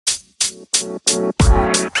Oh,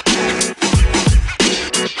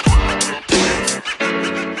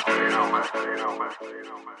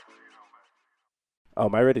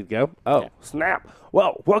 am I ready to go? Oh, Yeah. Snap.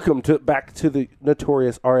 Well, welcome back to the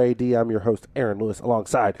Notorious RAD. I'm your host, Aaron Lewis,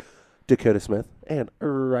 alongside Dakota Smith and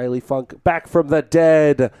Riley Funk, back from the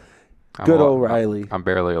dead. Good old Riley. I'm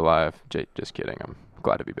barely alive. Just kidding. I'm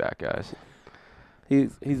glad to be back, guys.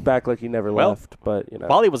 He's back like he never Well, left, but,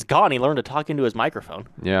 While he was gone, he learned to talk into his microphone.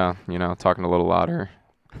 Yeah, talking a little louder.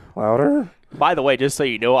 Louder? By the way, just so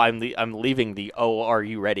you know, I'm leaving the "Oh, are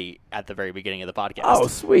you ready?" at the very beginning of the podcast. Oh,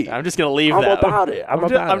 sweet. I'm just gonna leave I'm that. about it. I'm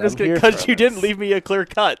just gonna, here because for you didn't this. leave me a clear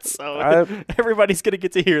cut, so everybody's gonna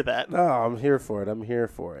get to hear that. No, I'm here for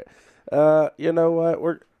it. You know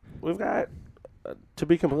what? We've got, to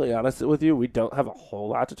be completely honest with you, we don't have a whole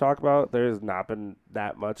lot to talk about. There's not been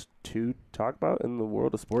that much to talk about in the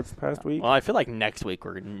world of sports the past week. Well, I feel like next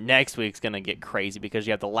week's gonna get crazy because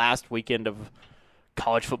you have the last weekend of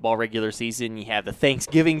college football regular season. You have the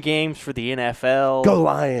Thanksgiving games for the NFL. Go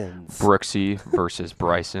Lions! Brooksy versus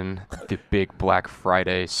Bryson, the big Black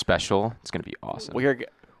Friday special. It's going to be awesome.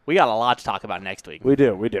 We got a lot to talk about next week. We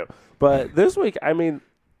do. But this week,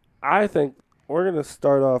 I think we're going to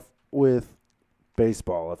start off with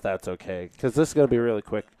baseball, if that's okay, because this is going to be a really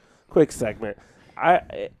quick segment.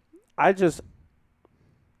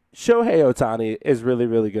 Shohei Ohtani is really,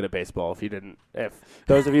 really good at baseball. If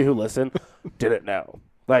those of you who listen didn't know,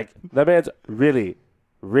 like, that man's really,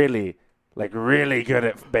 really, really good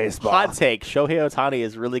at baseball. Hot take: Shohei Ohtani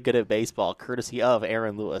is really good at baseball, courtesy of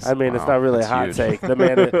Aaron Lewis. It's not really a that's hot huge. take. The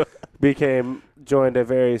man joined a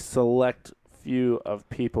very select few of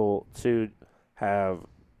people to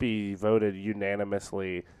be voted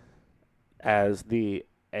unanimously as the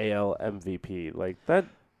AL MVP. Like that.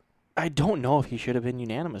 I don't know if he should have been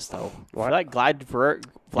unanimous, though. Why? I feel like Vlad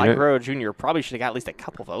Guerrero Jr. probably should have got at least a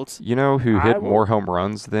couple votes. You know who I hit will- more home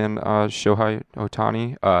runs than Shohei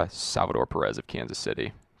Ohtani? Salvador Perez of Kansas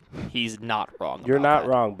City. He's not wrong. You're about not that.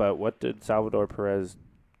 wrong, but what did Salvador Perez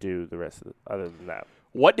do the rest of other than that?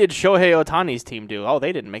 What did Shohei Ohtani's team do? Oh,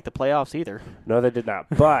 they didn't make the playoffs either. No, they did not.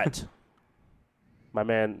 But my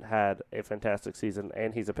man had a fantastic season,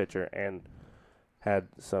 and he's a pitcher, and had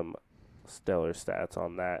some stellar stats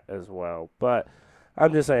on that as well. But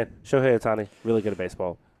I'm just saying, Shohei Ohtani, really good at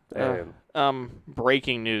baseball. And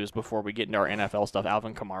Breaking news before we get into our NFL stuff: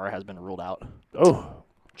 Alvin Kamara has been ruled out.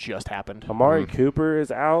 Just happened. Amari Cooper is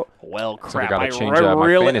out. Well, So we crap! gotta I change my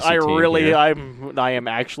fantasy team here. I am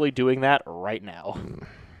actually doing that right now.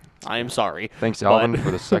 I am sorry. Thanks, but- Alvin,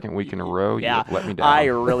 for the second week in a row. You Yeah, have let me down. I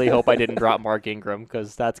really hope I didn't drop Mark Ingram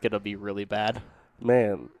because that's gonna be really bad.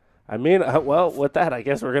 Man, with that, I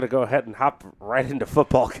guess we're going to go ahead and hop right into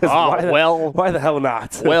football. Cause why the hell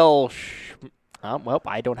not? Well,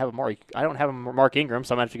 I don't have a Mark Ingram,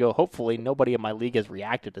 so I'm gonna have to go. Hopefully, nobody in my league has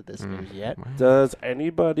reacted to this news yet. Does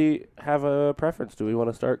anybody have a preference? Do we want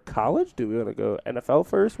to start college? Do we want to go NFL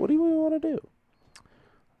first? What do we want to do?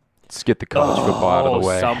 Let's get the college football out of the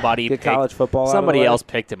way. Get college football out of the Somebody way? else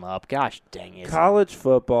picked him up. Gosh dang it! College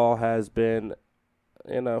football has been,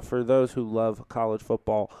 for those who love college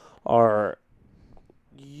football,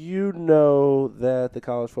 that the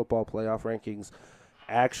college football playoff rankings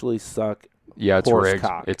actually suck. Yeah, it's horse rigged.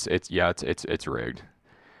 cock. It's rigged.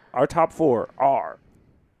 Our top four are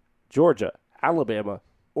Georgia, Alabama,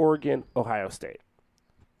 Oregon, Ohio State.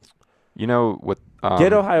 You know what?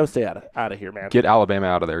 Get Ohio State out of here, man. Get Alabama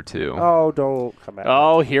out of there too. Oh, don't come at me.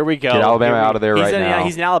 Oh, here we go. Get Alabama out of there he's right now.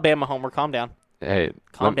 He's an Alabama homer. Calm down. Hey,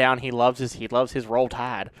 Calm down. He loves his Roll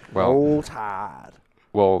Tide. Roll Tide.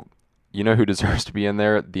 Well, you know who deserves to be in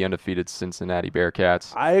there? The undefeated Cincinnati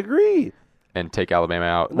Bearcats, I agree. and take Alabama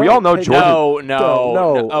out. No, We all know take- Georgia.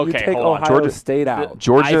 No. Okay, you take hold on. Ohio State out.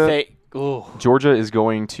 Georgia is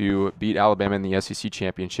going to beat Alabama in the SEC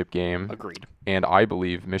championship game, Agreed. and I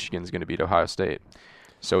believe Michigan's going to beat Ohio State.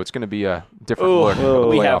 So it's going to be a different look for the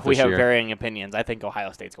We playoff have this year. varying opinions. I think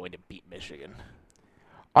Ohio State's going to beat Michigan.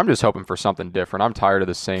 I'm just hoping for something different. I'm tired of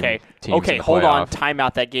the same teams Okay, in the hold on. playoff. Time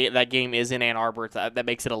out. That game is in Ann Arbor. That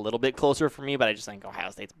makes it a little bit closer for me, but I just think Ohio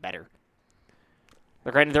State's better.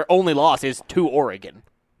 But granted, their only loss is to Oregon.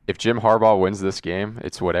 If Jim Harbaugh wins this game,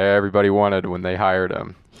 it's what everybody wanted when they hired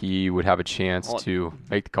him. He would have a chance to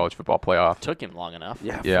make the college football playoff. Took him long enough.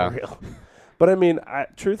 Yeah, Yeah. for real.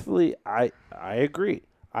 But truthfully, I agree.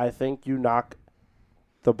 I think you knock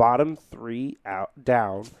the bottom three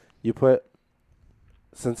down. You put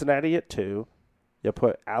Cincinnati at 2. You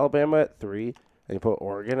put Alabama at 3, and you put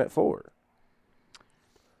Oregon at 4.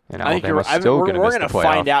 And I think Alabama's still going to we're miss the going to playoff.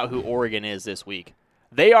 find out who Oregon is this week.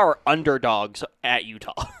 They are underdogs at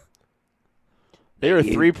Utah. They were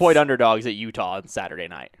 3-point underdogs at Utah on Saturday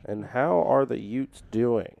night. And how are the Utes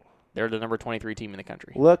doing? They're the number 23 team in the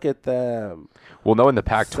country. Look at them. Well, knowing the 7-3.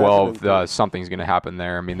 Pac-12, something's going to happen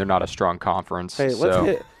there. I mean, they're not a strong conference. Hey,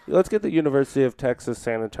 so. let's get the University of Texas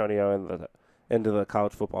San Antonio into the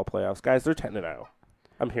college football playoffs, guys. They're 10-0.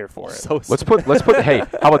 I'm here for it. So Let's put. Hey,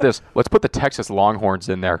 how about this? Let's put the Texas Longhorns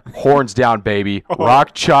in there. Horns down, baby.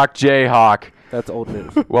 Rock chalk Jayhawk. That's old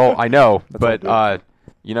news. Well, I know, That's but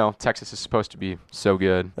Texas is supposed to be so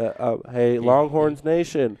good. Hey, Longhorns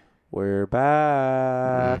Nation, we're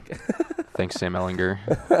back. Thanks, Sam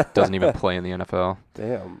Ellinger. Doesn't even play in the NFL.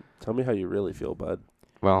 Damn. Tell me how you really feel, bud.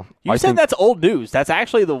 Well, you said that's old news. That's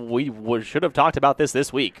actually we should have talked about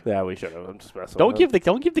this week. Yeah, we should have. I'm just messing Don't with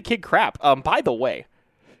give the kid crap. By the way,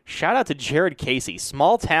 shout out to Jared Casey,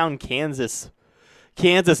 small town Kansas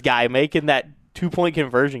guy making that 2-point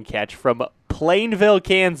conversion catch from Plainville,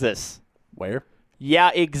 Kansas. Where?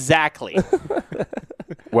 Yeah, exactly.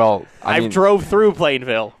 Well, I drove through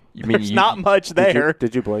Plainville. There's not much there.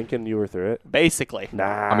 Did you blink and you were through it? Basically. Nah.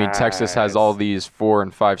 I mean, Texas has all these 4-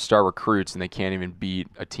 and 5-star recruits, and they can't even beat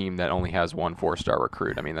a team that only has one 4-star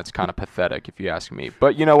recruit. I mean, that's kind of pathetic if you ask me.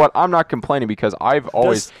 But you know what? I'm not complaining because I've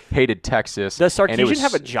always hated Texas. Does Sarkisian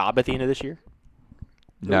have a job at the end of this year?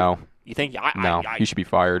 No. You think? No, he should be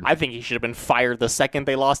fired. I think he should have been fired the second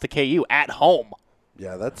they lost to KU at home.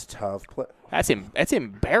 Yeah, that's tough. That's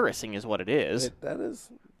embarrassing is what it is. That is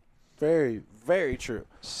very, very true.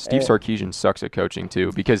 Steve Sarkisian sucks at coaching,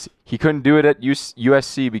 too, because he couldn't do it at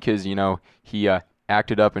USC because, he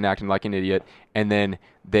acted up and acted like an idiot, and then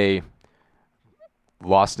they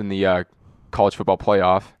lost in the college football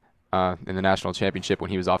playoff in the national championship when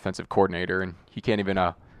he was offensive coordinator, and he can't even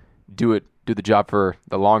do the job for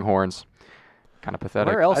the Longhorns. Kind of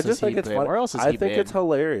pathetic. Where else I just think it's funny. Where else has he I think been? it's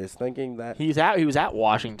hilarious thinking that he was at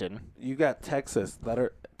Washington. You got Texas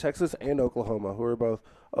and Oklahoma who are both,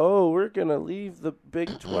 we're gonna leave the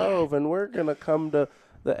Big 12 and we're gonna come to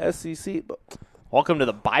the SEC. Welcome to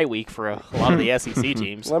the bye week for a lot of the SEC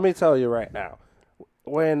teams. Let me tell you right now,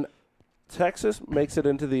 when Texas makes it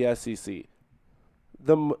into the SEC,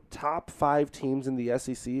 the top 5 teams in the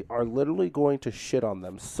SEC are literally going to shit on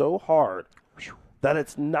them so hard that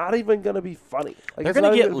it's not even going to be funny. They're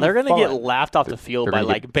going to get laughed off the field by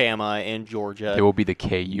Bama and Georgia. They will be the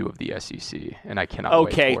KU of the SEC, and I cannot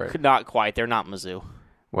wait for it. Not quite. They're not Mizzou.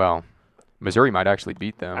 Well, Missouri might actually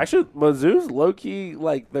beat them. Actually, Mizzou's low-key,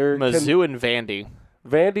 they're... Mizzou and Vandy.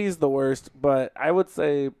 Vandy's the worst, but I would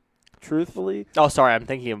say, truthfully... Oh, sorry. I'm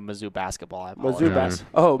thinking of Mizzou basketball.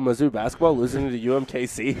 Mizzou basketball losing to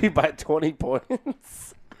UMKC by 20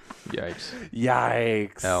 points.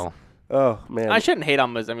 Yikes. Hell. Oh, man. I shouldn't hate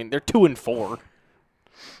on Mizzou. I mean, they're 2-4.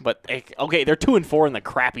 But, they're 2-4 in the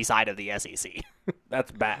crappy side of the SEC.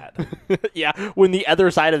 That's bad. Yeah, when the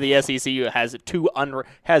other side of the SEC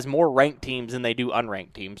has more ranked teams than they do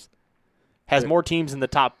unranked teams. Has more teams in the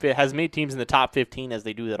top 15 as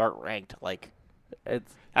they do that aren't ranked. That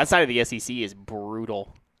side of the SEC is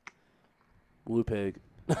brutal. Blue pig.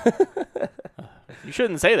 You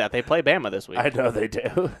shouldn't say that. They play Bama this week. I know they do.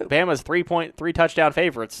 Bama's 3 touchdown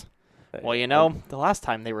favorites. Well, the last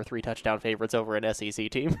time they were 3 touchdown favorites over an SEC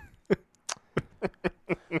team.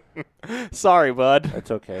 Sorry, bud.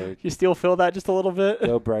 That's okay. You still feel that just a little bit?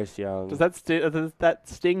 Go Bryce Young. Does that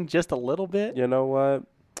sting just a little bit? You know what?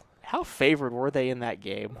 How favored were they in that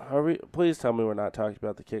game? Please tell me we're not talking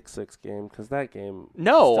about the kick 6 game, because that game...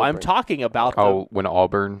 No, I'm talking about when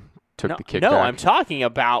Auburn took the kickback. No, I'm talking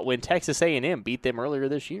about when Texas A&M beat them earlier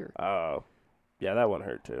this year. Oh. Yeah, that one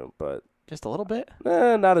hurt too, but... Just a little bit?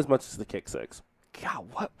 Not as much as the kick 6. God,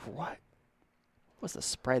 what was the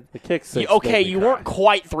spread? The kick 6. Okay, you weren't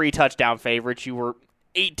quite 3 touchdown favorites. You were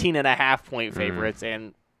 18.5-point favorites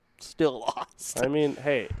and still lost. I mean,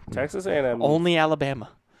 hey, Texas A&M... Only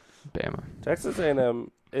Alabama. Bama. Texas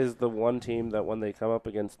A&M is the one team that when they come up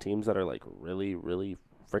against teams that are really, really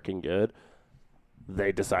freaking good,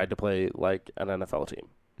 they decide to play like an NFL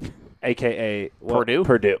team. AKA Purdue?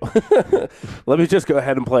 Purdue. Let me just go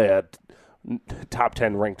ahead and play a top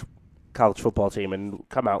 10 ranked college football team and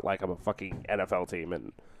come out like I'm a fucking NFL team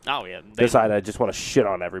and decide I just want to shit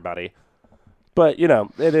on everybody. But,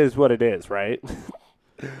 it is what it is, right?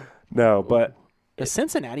 No, but... Does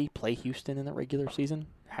Cincinnati play Houston in the regular season?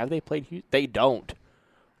 Have they played Houston? They don't.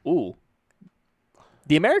 Ooh.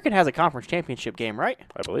 The American has a conference championship game, right?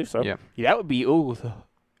 I believe so. Yeah. That would be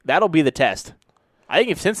that'll be the test. I think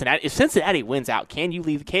if Cincinnati wins out, can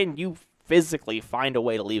you physically find a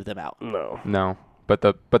way to leave them out? No. But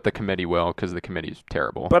the committee will, because the committee's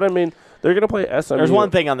terrible. But I mean, they're going to play SMU. There's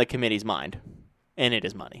one thing on the committee's mind, and it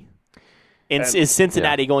is money. And is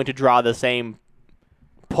Cincinnati going to draw the same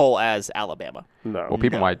pull as Alabama. No. Well,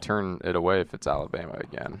 people might turn it away if it's Alabama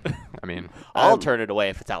again. I mean, I'll turn it away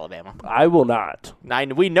if it's Alabama. I will not.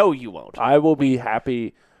 We know you won't. I will be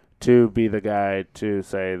happy to be the guy to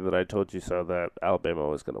say that I told you so that Alabama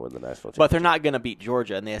was going to win the national championship. But they're not going to beat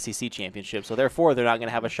Georgia in the SEC championship, so therefore they're not going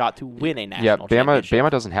to have a shot to win a national championship.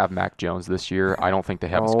 Bama doesn't have Mac Jones this year. I don't think they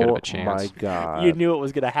have as good of a chance. Oh, my God. You knew it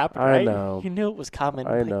was going to happen, I right? know. You knew it was coming.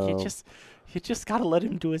 I Like, know. You just got to let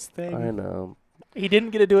him do his thing. I know. He didn't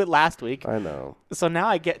get to do it last week. I know. So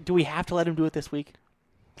now do we have to let him do it this week?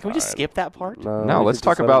 Can we just skip that part? No, we let's could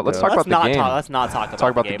talk just let about him let's go. talk about the game. Let's not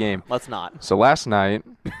talk about the game. Let's not. So last night,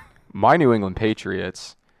 my New England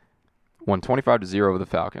Patriots won 25-0 over the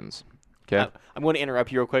Falcons. Okay. I'm going to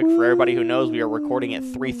interrupt you real quick. For everybody who knows, we are recording at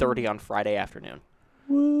 3:30 on Friday afternoon.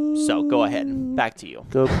 So go ahead. Back to you.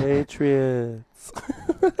 Go Patriots.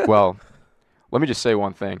 Well, let me just say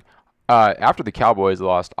one thing. After the Cowboys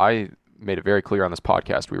lost, I made it very clear on this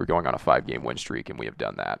podcast we were going on a 5-game win streak, and we have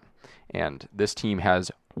done that. And this team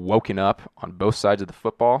has woken up on both sides of the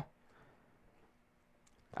football.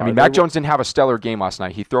 I mean, Mac Jones didn't have a stellar game last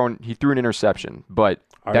night. He threw an interception, but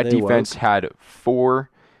that defense had 4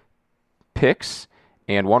 picks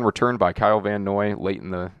and 1 return by Kyle Van Noy late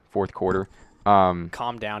in the fourth quarter. Calm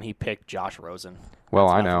down. He picked Josh Rosen. Well,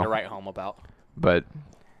 That's I nothing know. to write home about. But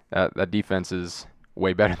that defense is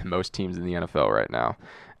way better than most teams in the NFL right now.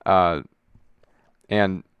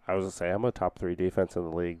 And I was going to say, I'm a top 3 defense in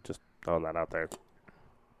the league. Just throwing that out there.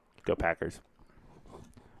 Go Packers.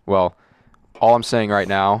 well, all I'm saying right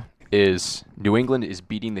now is New England is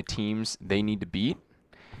beating the teams they need to beat,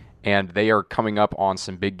 and they are coming up on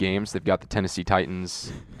some big games. They've got the Tennessee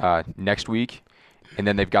Titans next week, and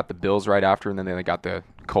then they've got the Bills right after, and then they got the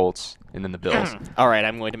Colts, and then the Bills. All right,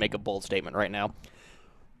 I'm going to make a bold statement right now.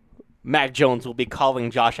 Mac Jones will be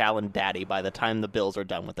calling Josh Allen daddy by the time the Bills are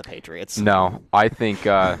done with the Patriots. No, I think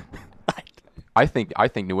I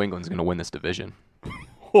think New England's going to win this division.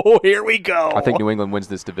 Oh, here we go. I think New England wins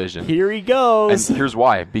this division. Here he goes. And here's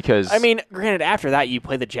why. Because I mean, granted, after that you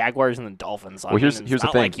play the Jaguars and the Dolphins. here's it's the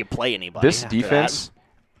not thing. like you play anybody. This after defense,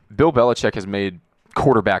 Bill Belichick has made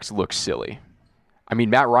quarterbacks look silly. I mean,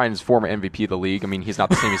 Matt Ryan's former MVP of the league. I mean, he's not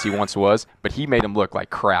the same as he once was, but he made him look like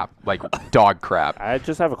crap, like dog crap. I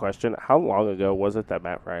just have a question. How long ago was it that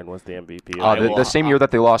Matt Ryan was the MVP? The same year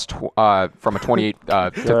that they lost from a 28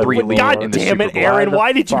 to 3 lead God in the damn Super it, Bowl. Aaron!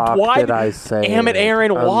 Why did I say Damn it,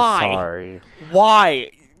 Aaron! I'm Why? sorry.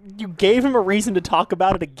 Why? You gave him a reason to talk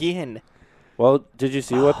about it again. Well, did you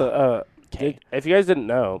see what the Okay. if you guys didn't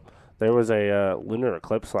know, there was a lunar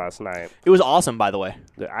eclipse last night. It was awesome, by the way.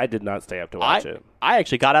 I did not stay up to watch it. I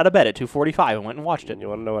actually got out of bed at 2:45 and went and watched it. You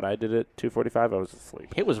want to know what I did at 2:45? I was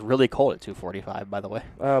asleep. It was really cold at 2:45, by the way.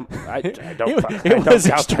 I don't. It don't was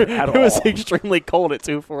doubt that at it was all. extremely cold at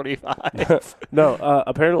 2:45. No,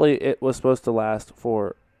 apparently it was supposed to last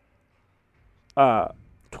for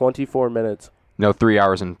 24 minutes. No, 3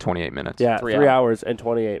 hours and 28 minutes. Yeah, 3 3 hours and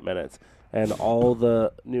 28 minutes. And all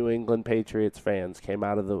the New England Patriots fans came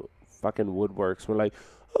out of the fucking woodworks. We're like,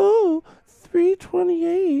 oh,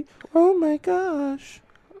 3:28. Oh, my gosh.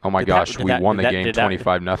 Oh my Did that- gosh, did we that- won did the that- game did that-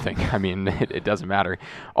 25-0. I mean, it doesn't matter.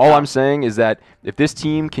 All I'm saying is that if this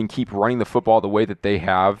team can keep running the football the way that they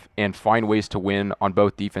have and find ways to win on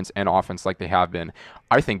both defense and offense like they have been,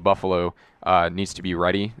 I think Buffalo needs to be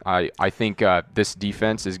ready. I think this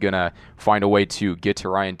defense is going to find a way to get to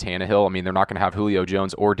Ryan Tannehill. I mean, they're not going to have Julio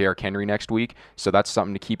Jones or Derrick Henry next week, so that's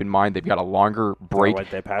something to keep in mind. They've got a longer break. Like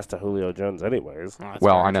they passed to Julio Jones anyways. Oh, that's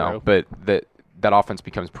Well, very I know, true. but that offense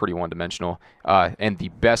becomes pretty one-dimensional. And the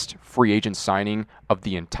best free agent signing of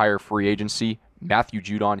the entire free agency, Matthew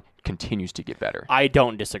Judon, continues to get better. I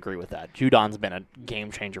don't disagree with that. Judon's been a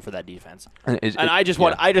game changer for that defense. And I just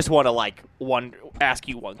want to ask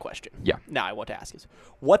you one question. Yeah. Now I want to ask is,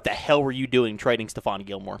 what the hell were you doing trading Stephon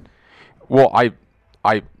Gilmore? Well,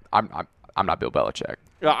 I'm not Bill Belichick.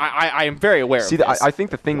 I am very aware See, of this. I think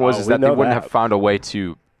the thing was Well, is we that they know wouldn't that. have found a way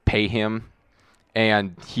to pay him,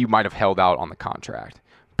 and he might have held out on the contract.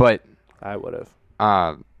 But I would have.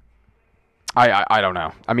 I don't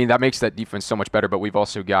know. I mean, that makes that defense so much better. But we've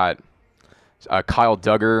also got Kyle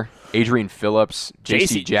Duggar, Adrian Phillips,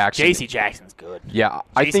 J.C. Jackson. J.C. Jackson's good. Yeah,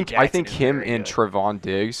 I J.C. think Jackson is him very and good. Trevon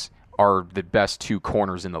Diggs are the best 2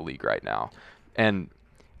 corners in the league right now. And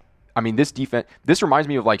I mean, this defense. This reminds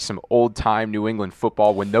me of like some old time New England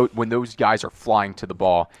football when those guys are flying to the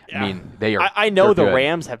ball. Yeah. I mean, they are. I know they're the good.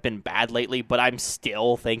 Rams have been bad lately, but I'm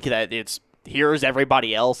still thinking that it's here's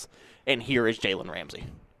everybody else, and here is Jalen Ramsey.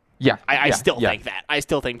 Yeah, I yeah, still yeah. think that. I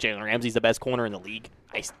still think Jalen Ramsey's the best corner in the league.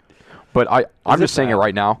 But I'm it just saying it bad?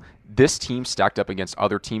 right now. This team stacked up against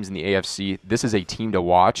other teams in the AFC. This is a team to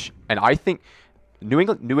watch, and I think New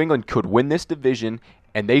England could win this division,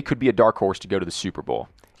 and they could be a dark horse to go to the Super Bowl.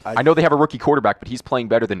 I know they have a rookie quarterback, but he's playing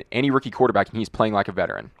better than any rookie quarterback, and he's playing like a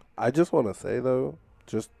veteran. I just want to say, though,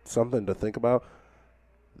 just something to think about.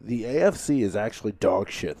 The AFC is actually dog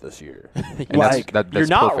shit this year. And Like, that's You're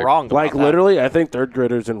not perfect. wrong about Like, that. literally, I think third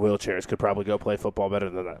graders in wheelchairs could probably go play football better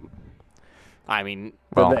than them. I mean,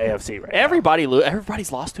 Than Well, the AFC right now.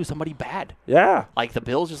 everybody's lost to somebody bad. Yeah. Like the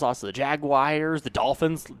Bills just lost to the Jaguars. The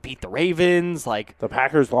Dolphins beat the Ravens. Like The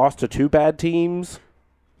Packers lost to 2 bad teams.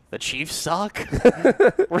 the Chiefs suck.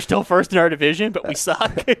 We're still first in our division, but we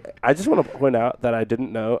suck. I just want to point out that I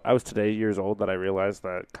didn't know. I was today years old that I realized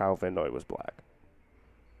that Kyle Van Noy was black.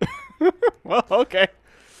 Well, okay.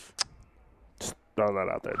 Just throwing that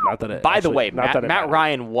out there. Not that it By the actually- way, not that it Matt matters.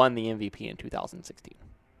 Ryan won the MVP in 2016.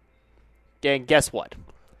 And guess what?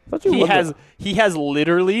 Thought you He won has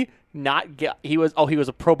literally not get, he was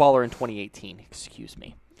a Pro Bowler in 2018. Excuse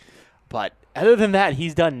me, but other than that,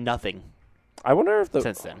 he's done nothing. I wonder if the.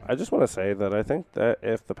 Since then. I just want to say that I think that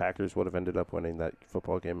if the Packers would have ended up winning that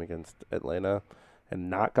football game against Atlanta and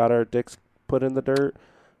not got our dicks put in the dirt,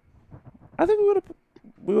 I think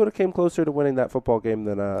we would have came closer to winning that football game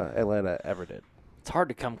than Atlanta ever did. It's hard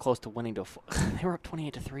to come close to winning to. They were up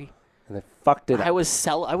 28-3. And they fucked it I up.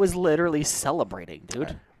 was literally celebrating,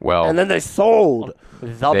 dude. Well, And then they sold.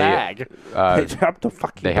 The bag. They dropped the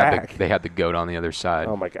fucking they had back. they had the goat on the other side.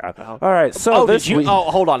 Oh my god! All right, so this did you? week, Oh,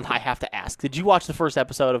 hold on. I have to ask. Did you watch the first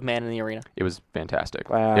episode of Man in the Arena? It was fantastic.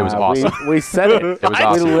 it was we- awesome. We said it. It was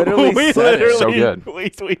awesome. We literally said it. So good.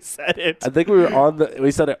 We said it. I think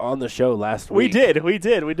we said it on the show last week. We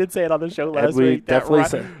did. We did say it on the show last we week. definitely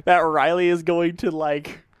said- That Riley is going to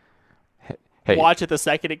Hey, watch it the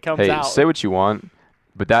second it comes out. say what you want,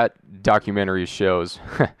 but that documentary shows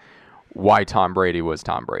why Tom Brady was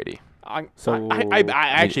Tom Brady. I So-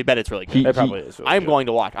 actually bet it's really good. He- It probably is. Really I'm good. going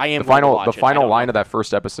to watch. I am The going to final watch the it. I final don't line know. of that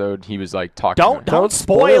first episode, he was like talking. Don't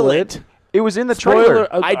spoil it. It was in the Spoiler-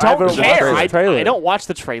 trailer. I I don't haven't watched care. the trailer. I don't watch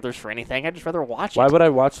the trailers for anything. I'd just rather watch Why it. would I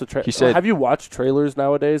watch the trailer? He said- have you watched trailers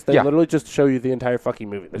nowadays? They Yeah. literally just show you the entire fucking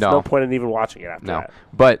movie. There's No. no point in even watching it after No, that.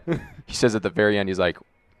 but he says at the very end, he's like,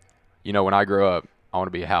 when I grow up, I want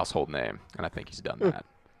to be a household name, and I think he's done that.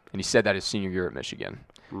 And he said that his senior year at Michigan.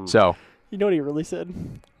 So You know what he really said?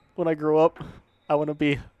 When I grow up, I want to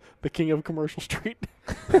be the king of Commercial Street.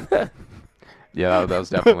 yeah, that was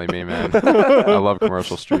definitely me, man. I love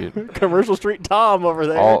Commercial Street. Commercial Street Tom over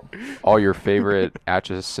there. All your favorite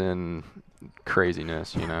Atchison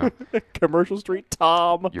craziness, Commercial Street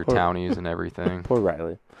Tom. your townies and everything. Poor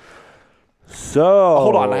Riley. So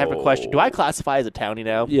Hold on, I have a question. Do I classify as a townie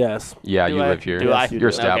now? Yes. Yeah, Do you I- live here. do Yes, I? you You're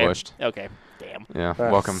do. established. Okay. Damn. Yeah,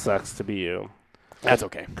 That welcome. Sucks to be you. That's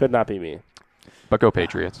okay. Could not be me. But go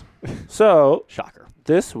Patriots. So Shocker.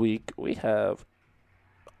 this week we have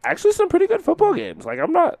actually some pretty good football games. Like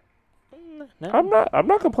I'm not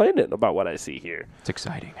complaining about what I see here. It's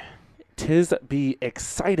exciting. Tis be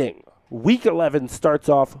exciting. Week 11 started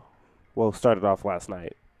off last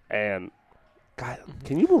night, and God,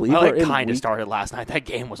 can you believe Well, we're it in kind of week started last night. That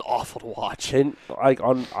game was awful to watch. 10? Like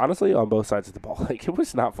honestly, on both sides of the ball, like it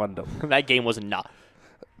was not fun to. That game was not.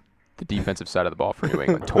 The defensive side of the ball for New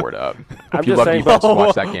England tore it up. I'm If you just love saying, defense,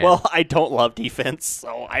 watch that game. Well, I don't love defense,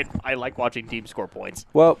 so I like watching teams score points.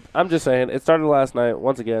 Well, I'm just saying it started last night.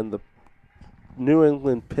 Once again, the New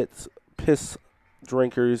England piss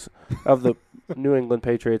drinkers of the New England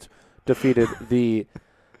Patriots defeated the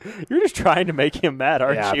You're just trying to make him mad,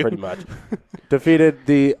 aren't yeah, you? pretty much defeated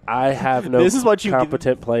the I have no This is what you get-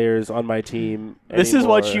 competent players on my team. This is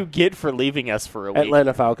what anymore. you get for leaving us for a week.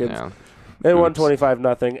 Atlanta Falcons. Yeah. They won Oops.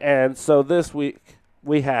 25-0, and so this week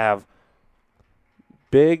we have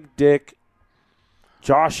Big Dick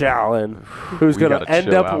Josh Allen, who's We going to gotta end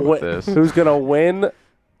chill up out with this. who's going to win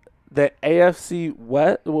the AFC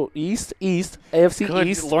East AFC Good.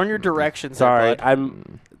 East. Learn your directions. Sorry, there, bud.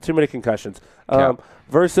 I'm too many concussions. Cap.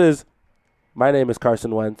 Versus, my name is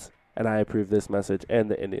Carson Wentz, and I approve this message and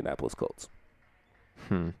the Indianapolis Colts.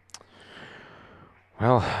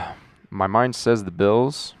 Well, my mind says the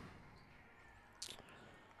Bills.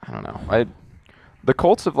 I don't know. The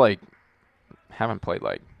Colts haven't played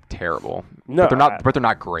terrible. No, but they're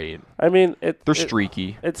not great. I mean, They're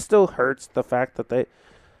streaky. It still hurts the fact that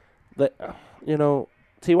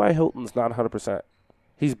T.Y. Hilton's not 100%.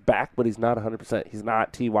 He's back, but he's not 100%. He's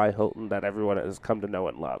not T.Y. Hilton that everyone has come to know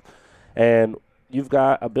and love. And you've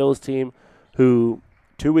got a Bills team who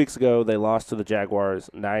 2 weeks ago they lost to the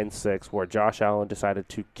Jaguars 9-6, where Josh Allen decided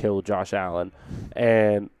to kill Josh Allen.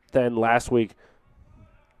 And then last week,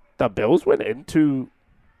 the Bills went into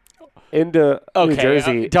New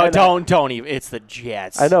Jersey. Don't even. It's the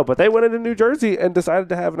Jets. I know, but they went into New Jersey and decided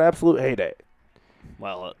to have an absolute heyday.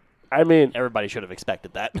 Well, I mean, everybody should have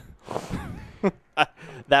expected that.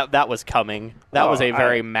 that was coming. That was a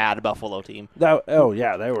very mad Buffalo team.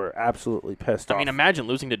 yeah, they were absolutely pissed off. I mean, imagine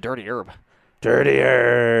losing to Dirty Herb. Dirty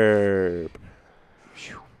Herb.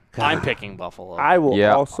 I'm picking Buffalo. I will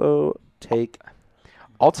also take.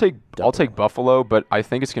 I'll take Buffalo, but I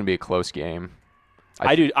think it's going to be a close game.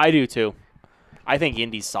 I do too. I think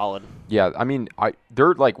Indy's solid. Yeah, I mean,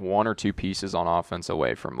 they're like one or two pieces on offense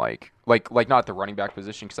away from like not the running back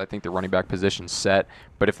position, because I think the running back position's set.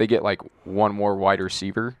 But if they get like one more wide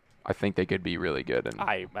receiver, I think they could be really good. And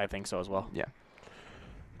I think so as well. Yeah.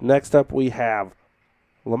 Next up, we have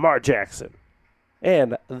Lamar Jackson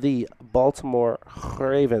and the Baltimore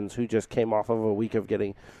Ravens, who just came off of a week of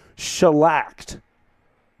getting shellacked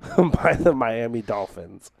by the Miami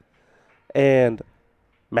Dolphins. And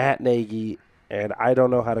Matt Nagy, and I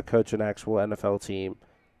don't know how to coach an actual NFL team,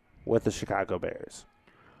 with the Chicago Bears.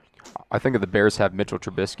 I think if the Bears have Mitchell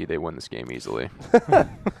Trubisky, they win this game easily.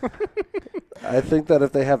 I think that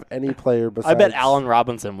if they have any player besides... I bet Allen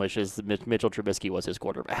Robinson wishes that Mitchell Trubisky was his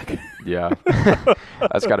quarterback. Yeah.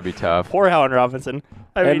 That's got to be tough. Poor Allen Robinson.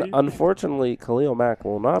 And unfortunately, Khalil Mack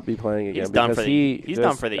will not be playing again. He's done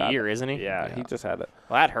for the got, year, isn't he? Yeah, he just had it.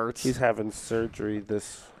 Well, that hurts. He's having surgery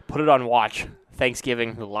this... Put it on watch.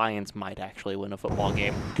 Thanksgiving, the Lions might actually win a football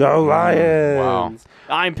game. Go Lions! Wow.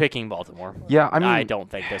 I'm picking Baltimore. Yeah, I mean... I don't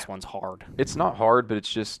think this one's hard. It's not hard, but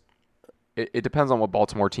it's just... It depends on what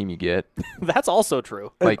Baltimore team you get. That's also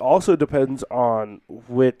true. It also depends on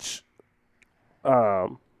which...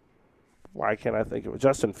 why can't I think of it?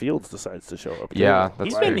 Justin Fields decides to show up. Yeah, too.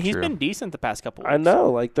 that's He's been decent the past couple weeks. I know,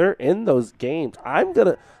 like they're in those games. I'm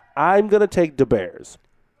gonna take the Bears.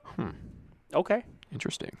 Okay.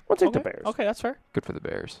 Interesting. I'll take the Bears. Okay, that's fair. Good for the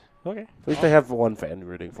Bears. Okay. At least they have one fan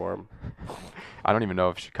rooting for them. I don't even know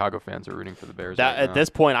if Chicago fans are rooting for the Bears. At this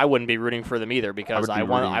point, I wouldn't be rooting for them either because I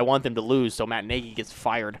rooting- want them to lose so Matt Nagy gets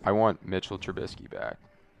fired. I want Mitchell Trubisky back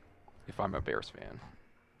if I'm a Bears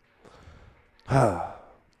fan.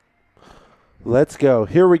 Let's go.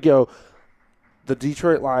 Here we go. The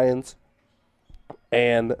Detroit Lions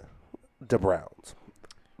and the Browns.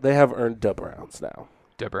 They have earned the Browns now.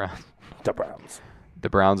 The Browns. The Browns. The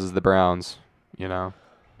Browns is the Browns, you know.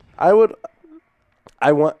 I'm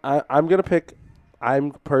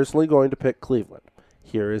personally going to pick Cleveland.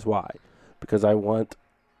 Here is why. Because I want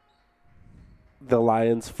the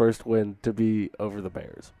Lions' first win to be over the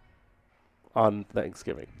Bears on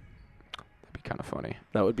Thanksgiving. That'd be kind of funny.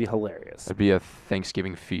 That would be hilarious. It'd be a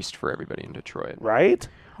Thanksgiving feast for everybody in Detroit. Right?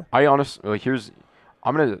 I'm going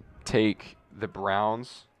to take the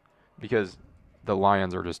Browns because the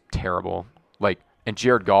Lions are just terrible. And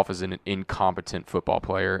Jared Goff is an incompetent football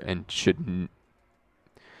player and shouldn't.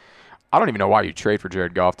 I don't even know why you trade for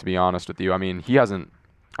Jared Goff, to be honest with you. I mean, he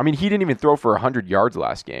didn't even throw for 100 yards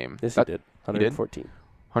last game. Yes, he did. 114.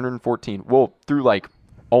 114. Well, through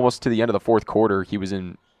almost to the end of the fourth quarter, he was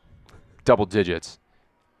in double digits.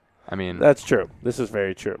 I mean, that's true. This is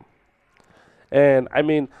very true. And I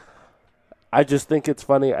mean, I just think it's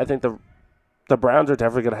funny. I think the Browns are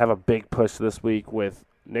definitely going to have a big push this week with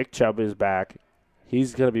Nick Chubb is back.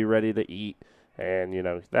 He's going to be ready to eat. And,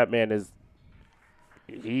 that man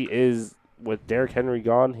with Derrick Henry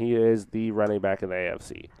gone, he is the running back in the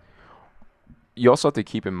AFC. You also have to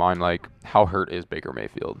keep in mind, how hurt is Baker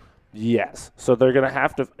Mayfield? Yes. So they're going to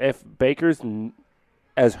have to, if Baker's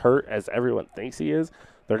as hurt as everyone thinks he is,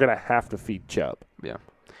 they're going to have to feed Chubb. Yeah.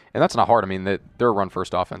 And that's not hard. I mean, they're a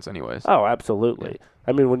run-first offense anyways. Oh, absolutely. Yeah.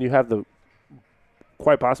 I mean, when you have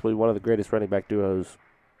quite possibly one of the greatest running back duos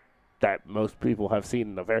that most people have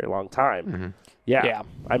seen in a very long time. Mm-hmm. Yeah.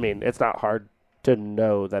 I mean, it's not hard to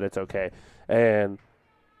know that it's okay. And,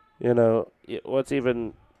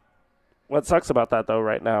 what sucks about that, though,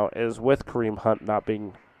 right now is with Kareem Hunt not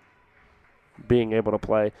being able to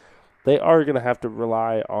play, they are going to have to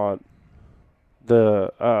rely on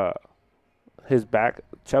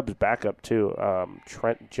Chubb's backup, too.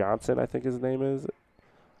 Trent Johnson, I think his name is.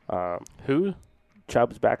 Who?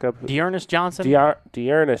 Chubb's backup. Dearness Johnson?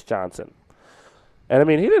 Dearness Johnson. And, I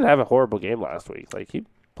mean, he didn't have a horrible game last week. He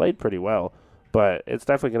played pretty well. But it's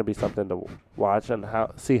definitely going to be something to watch and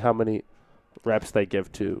see how many reps they give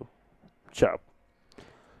to Chubb.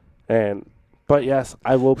 But, yes,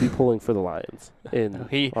 I will be pulling for the Lions on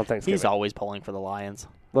Thanksgiving. He's always pulling for the Lions.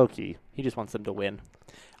 Low-key. He just wants them to win.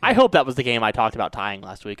 I hope that was the game I talked about tying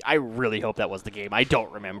last week. I really hope that was the game. I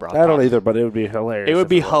don't remember. I don't either, but it would be hilarious. It would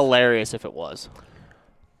be hilarious if it was.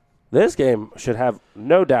 This game should have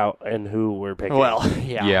no doubt in who we're picking. Well,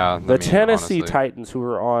 yeah. Yeah. The Tennessee Titans, who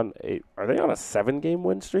are on are they on a 7-game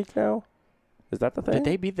win streak now? Is that the thing? Did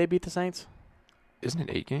they beat the Saints? Isn't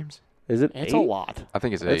it 8 games? Is it It's 8? a lot. I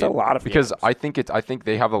think it's It's 8. a lot of because games. I think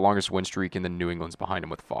they have the longest win streak, and then New England's behind them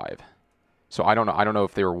with 5. So I don't know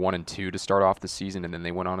if they were 1 and 2 to start off the season, and then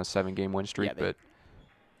they went on a 7-game win streak. Yeah,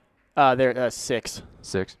 but They're 6.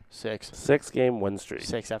 6. 6-game win streak.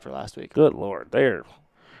 6 after last week. Good Lord. They're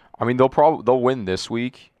I mean, they'll win this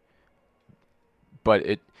week, but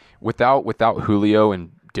without Julio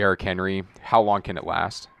and Derrick Henry, how long can it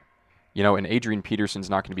last? And Adrian Peterson's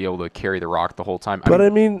not going to be able to carry the rock the whole time. But I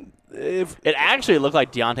mean, if It actually looked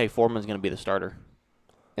like Deontay Foreman's going to be the starter.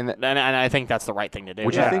 and And I think that's the right thing to do.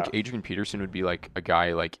 would Yeah. you think Adrian Peterson would be like a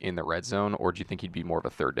guy like in the red zone, or do you think he'd be more of a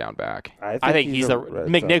third down back? I think he's a the red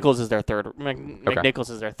zone. McNichols is their third. McNichols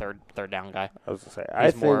is their third down guy. I was gonna say. I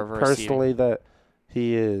He's more think of a personally that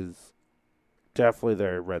he is definitely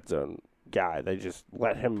their red zone guy. They just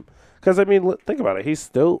let him because I mean, think about it. He's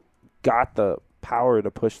still got the power to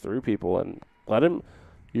push through people and let him.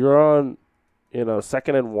 You're on,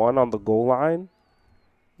 2nd and 1 on the goal line.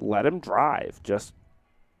 Let him drive. Just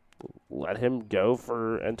let him go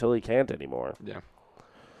until he can't anymore. Yeah.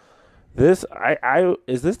 This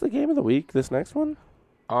is this the game of the week? This next one?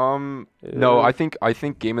 No, I think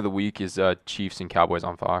game of the week is Chiefs and Cowboys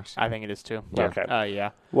on Fox. I think it is too. Yeah. Okay.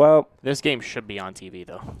 Yeah. Well, This game should be on TV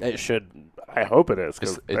though. it should. I hope it is.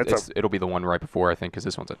 'Cause It'll be the one right before, I think, because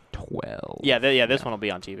this one's at 12. Yeah. This one will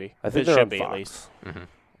be on TV. I think it they're should on be Fox. at least. Mhm.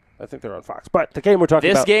 I think they're on Fox. But the game we're talking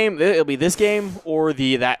This about. game, it'll be this game or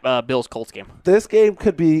that Bills Colts game. This game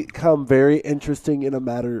could become very interesting in a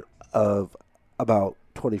matter of about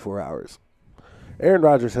 24 hours. Aaron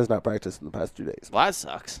Rodgers has not practiced in the past 2 days. Well, that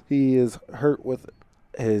sucks. He is hurt with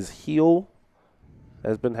his heel.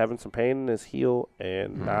 Has been having some pain in his heel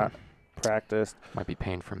and not practiced. Might be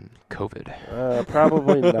pain from COVID.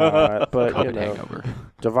 Probably not. But COVID hangover.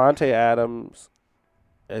 Devontae Adams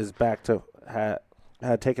is back to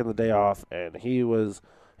had taken the day off, and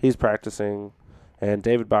he's practicing. And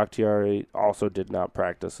David Bakhtiari also did not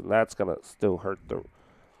practice, and that's gonna still hurt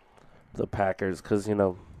the Packers because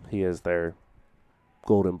he is their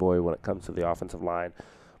golden boy when it comes to the offensive line.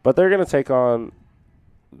 But they're gonna take on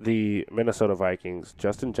the Minnesota Vikings.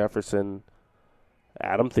 Justin Jefferson,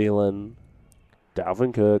 Adam Thielen,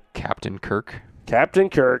 Dalvin Cook, Captain Kirk. Captain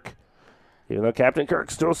Kirk, even though Captain Kirk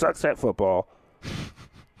still sucks at football.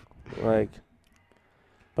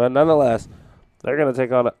 But nonetheless, they're going to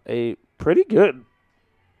take on a pretty good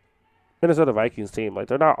Minnesota Vikings team.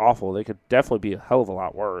 They're not awful. They could definitely be a hell of a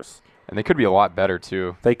lot worse. And they could be a lot better,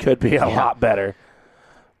 too. They could be a lot better.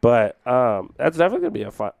 But that's definitely going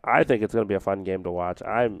to be I think it's going to be a fun game to watch.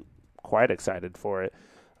 I'm quite excited for it.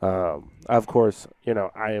 Of course,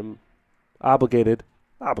 I am obligated,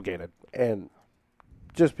 and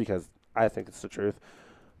just because I think it's the truth,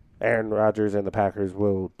 Aaron Rodgers and the Packers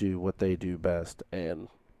will do what they do best, and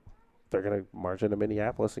they're going to march into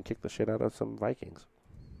Minneapolis and kick the shit out of some Vikings.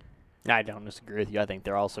 I don't disagree with you. I think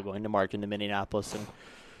they're also going to march into Minneapolis and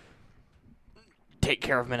take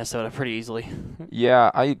care of Minnesota pretty easily.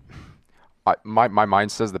 Yeah, my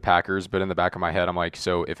mind says the Packers, but in the back of my head, I'm like,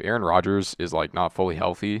 so if Aaron Rodgers is not fully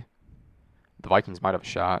healthy, the Vikings might have a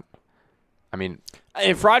shot. I mean,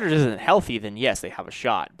 If Rodgers isn't healthy, then yes, they have a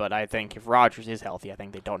shot. But I think if Rodgers is healthy, I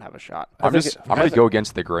think they don't have a shot. I'm going to go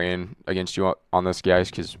against the grain against you on this, guys,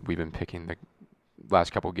 because we've been picking the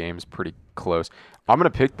last couple games pretty close. I'm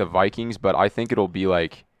going to pick the Vikings, but I think it'll be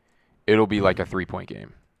like a 3-point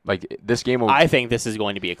game. This game will. I think this is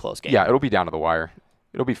going to be a close game. Yeah, it'll be down to the wire.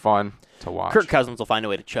 It'll be fun to watch. Kirk Cousins will find a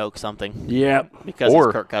way to choke something. Yep. Because he's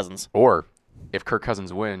Kirk Cousins. Or if Kirk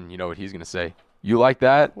Cousins win, you know what he's going to say? You like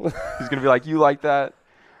that? He's going to be like, you like that?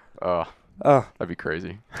 That'd be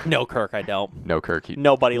crazy. No, Kirk, I don't. No, Kirk.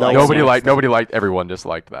 Nobody likes Nobody liked. Everyone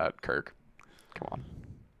disliked that. Kirk. Come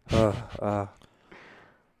on.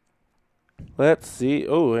 Let's see.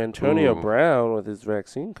 Oh, Antonio Ooh. Brown with his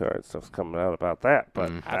vaccine card. Stuff's coming out about that,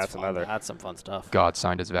 but that's fun. another. That's some fun stuff. God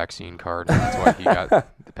signed his vaccine card. That's why he got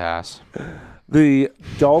the pass. The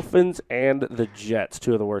Dolphins and the Jets,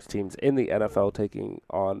 two of the worst teams in the NFL, taking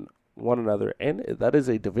on one another, and that is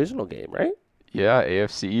a divisional game, right? Yeah,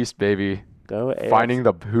 AFC East, baby. Go AFC. Finding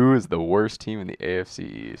who is the worst team in the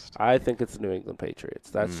AFC East. I think it's the New England Patriots.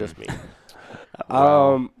 That's just me.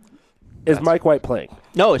 Wow. Is Mike White playing?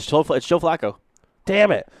 No, it's Joe Flacco.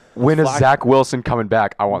 Damn it! When is Zach Wilson coming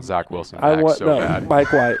back? I want Zach Wilson back bad.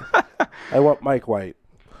 Mike White. I want Mike White.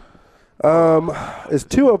 Is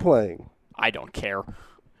Tua playing? I don't care.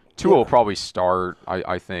 Tua will probably start,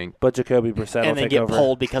 I think. But Jacoby Brissett will And then take get over.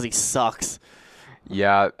 pulled because he sucks.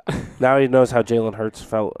 Yeah. Now he knows how Jalen Hurts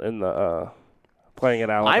felt in the playing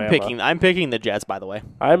in Alabama. I'm picking the Jets, by the way.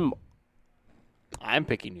 I'm I'm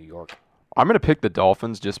picking New York. I'm going to pick the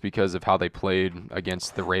Dolphins just because of how they played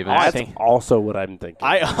against the Ravens. I That's think- also what I'm thinking.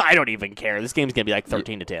 I don't even care. This game's gonna be like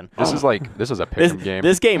 13-10. This is a pick'em game.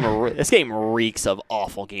 This game reeks of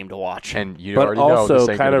awful game to watch. and you But already know also this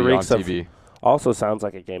ain't kinda going to be on reeks of- TV. Also sounds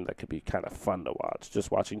like a game that could be kind of fun to watch.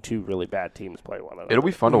 Just watching two really bad teams play one another. It'll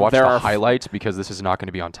be fun to watch There the are- highlights because this is not going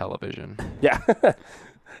to be on television. Yeah,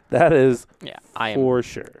 that is Yeah, I am. for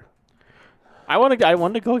sure. I wanted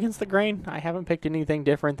to go against the grain. I haven't picked anything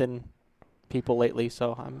different than people lately,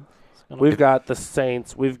 so I'm. just gonna- We've got the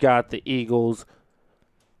Saints. We've got the Eagles.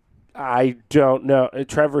 I don't know.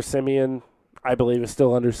 Trevor Simeon, I believe, is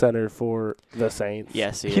still under center for the Saints.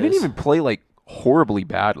 Yes, He didn't even play like horribly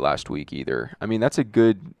bad last week either. I mean, that's a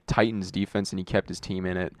good Titans defense, and he kept his team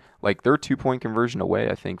in it. Like they're 2-point conversion away,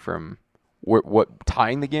 I think, from what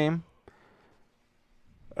tying the game.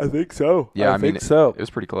 I think so. Yeah, I mean, think so. It was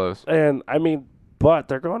pretty close. And I mean, but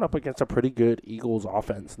they're going up against a pretty good Eagles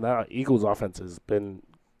offense. Now, Eagles offense has been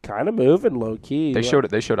kind of moving low key. They showed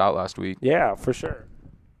it. They showed out last week. Yeah, for sure.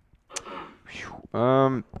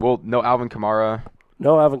 Well, no Alvin Kamara.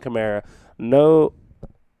 No Alvin Kamara. No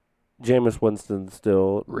Jameis Winston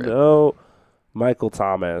still. Rip. No Michael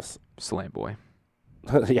Thomas. Slant boy.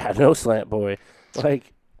 Yeah, no slant boy.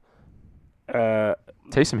 Like,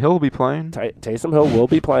 Taysom Hill will be playing. Taysom Hill will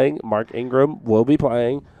be playing. Mark Ingram will be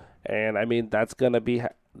playing, and I mean that's gonna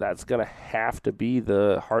have to be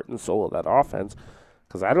the heart and soul of that offense.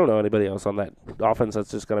 Because I don't know anybody else on that offense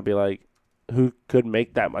that's just gonna be like who could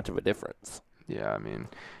make that much of a difference. Yeah, I mean,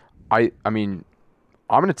 I'm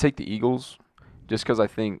gonna take the Eagles just because I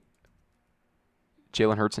think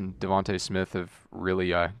Jalen Hurts and Devontae Smith have really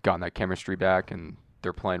gotten that chemistry back, and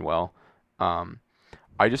they're playing well.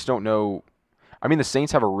 I just don't know. I mean, the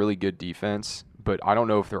Saints have a really good defense, but I don't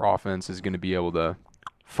know if their offense is going to be able to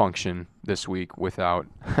function this week without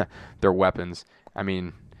their weapons. I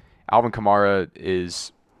mean, Alvin Kamara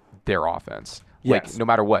is their offense. Like, Yes. no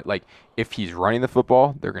matter what, like, if he's running the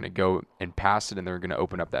football, they're going to go and pass it, and they're going to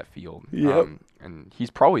open up that field. Yep. And he's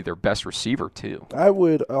probably their best receiver, too. I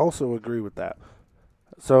would also agree with that.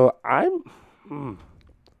 So I'm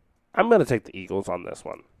gonna take the Eagles on this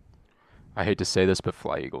one. I hate to say this, but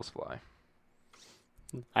fly, Eagles, fly.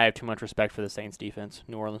 I have too much respect for the Saints defense.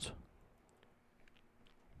 New Orleans.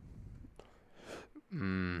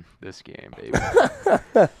 This game, baby.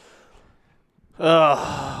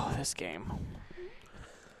 Oh, this game.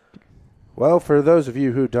 Well, for those of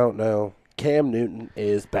you who don't know, Cam Newton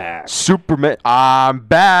is back. Superman, I'm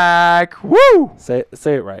back. Woo! Say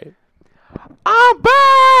it right. I'm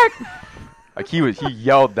back. Like he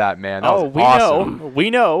yelled that, man. That was we awesome. know. We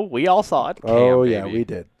know. We all saw it. Oh, yeah, baby. we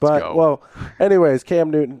did. Let's But, go. well, anyways, Cam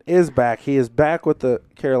Newton is back. He is back with the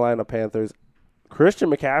Carolina Panthers. Christian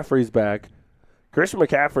McCaffrey's back. Christian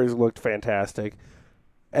McCaffrey's looked fantastic.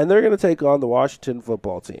 And they're going to take on the Washington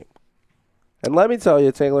football team. And let me tell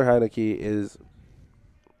you, Taylor Heineke is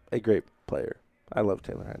a great player. I love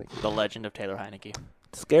Taylor Heineke. The legend of Taylor Heineke.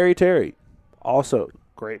 Scary Terry, also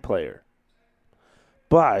great player.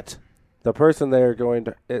 But the person they're going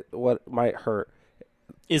to, what might hurt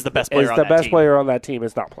Is the best player is on the that best team. player on that team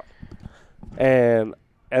is not playing. And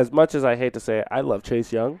as much as I hate to say it, I love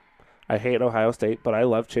Chase Young. I hate Ohio State, but I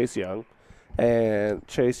love Chase Young. And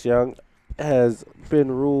Chase Young has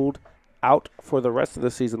been ruled out for the rest of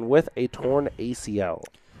the season with a torn ACL.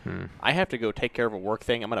 I have to go take care of a work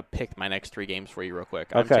thing. I'm going to pick my next 3 games for you real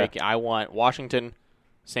quick. Okay. I want Washington,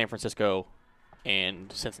 San Francisco,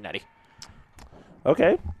 and Cincinnati.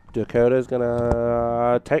 Okay, Dakota's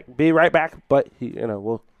gonna be right back, but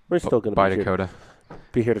we're still gonna Bye, be here, Dakota.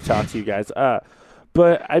 be here to talk to you guys.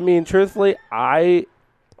 But I mean, truthfully,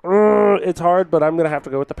 it's hard, but I'm gonna have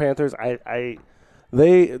to go with the Panthers.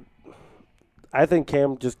 I think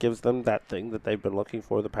Cam just gives them that thing that they've been looking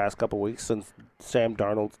for the past couple weeks since Sam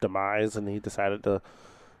Darnold's demise, and he decided to,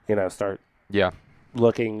 start Yeah.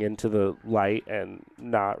 looking into the light and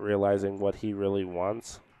not realizing what he really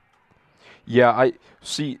wants. Yeah, I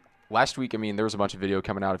see. Last week, I mean, there was a bunch of video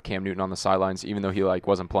coming out of Cam Newton on the sidelines, even though he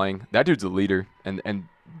wasn't playing. That dude's a leader, and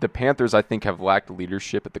the Panthers, I think, have lacked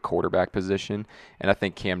leadership at the quarterback position, and I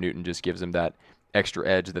think Cam Newton just gives them that extra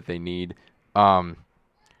edge that they need.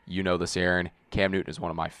 You know this, Aaron. Cam Newton is one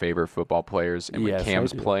of my favorite football players, and when Yes, I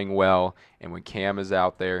Cam's do. playing well, and when Cam is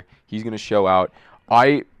out there, he's going to show out.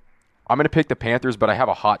 I'm going to pick the Panthers, but I have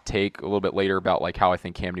a hot take a little bit later about how I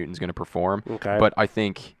think Cam Newton's going to perform. Okay. But I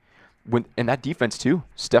think and that defense too,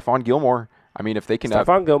 Stephon Gilmore. I mean, if they can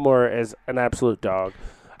Stephon Gilmore is an absolute dog.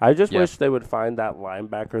 I just Yeah. wish they would find that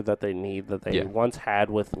linebacker that they need that they Yeah. once had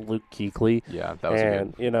with Luke Kuechly. yeah, that was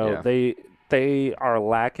And good. Yeah. they are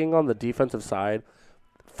lacking on the defensive side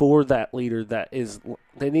for that leader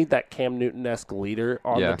they need that Cam Newton-esque leader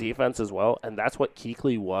on Yeah. the defense as well, and that's what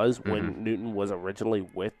Kuechly was when Newton was originally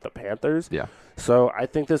with the Panthers. Yeah. So I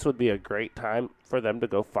think this would be a great time for them to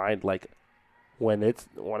go find, like, when it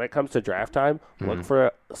comes to draft time, look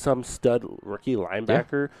for some stud rookie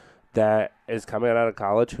linebacker that is coming out of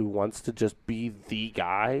college who wants to just be the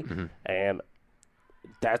guy, and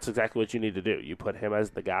that's exactly what you need to do. You put him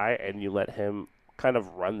as the guy, and you let him kind of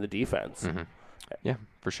run the defense. Yeah,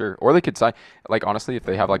 for sure. Or they could sign, like, honestly, if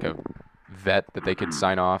they have like a vet that they could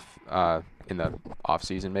sign off in the off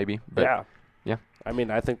season, maybe. But yeah. I mean,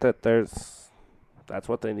 I think that that's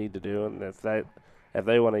what they need to do, and if they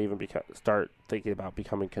want to even start thinking about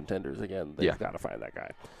becoming contenders again, they've got to find that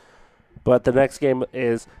guy. But the next game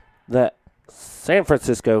is the San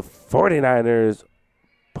Francisco 49ers,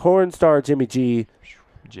 porn star Jimmy G,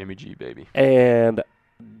 baby. and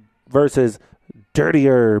versus Dirty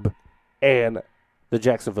Herb and the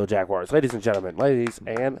Jacksonville Jaguars. Ladies and gentlemen,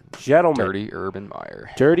 Dirty Urban Meyer.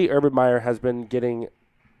 Dirty Urban Meyer has been getting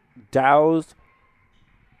doused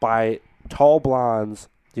by tall blondes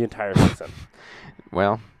the entire season.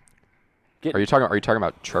 Well, are you talking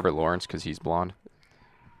about Trevor Lawrence because he's blonde?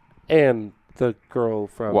 And the girl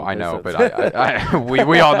from... Well, I know, but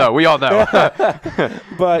we all know. We all know.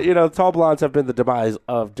 But, tall blondes have been the demise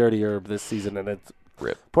of Dirty Herb this season, and it's...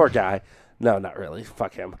 Rip. Poor guy. No, not really.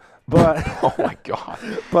 Fuck him. But... Oh, my God.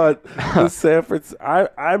 But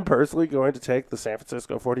I'm personally going to take the San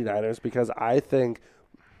Francisco 49ers because I think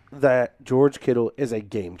that George Kittle is a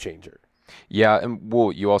game changer. Yeah, and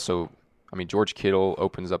you also... I mean, George Kittle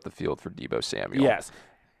opens up the field for Deebo Samuel. Yes.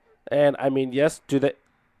 And, I mean, yes, do the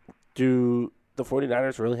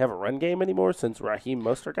 49ers really have a run game anymore since Raheem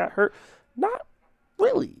Mostert got hurt? Not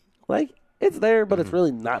really. Like, it's there, but it's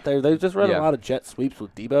really not there. They've just run a lot of jet sweeps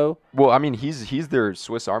with Deebo. Well, I mean, he's their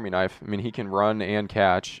Swiss Army knife. I mean, he can run and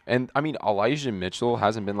catch. And, I mean, Elijah Mitchell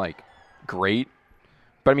hasn't been, like, great.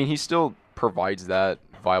 But, I mean, he still provides that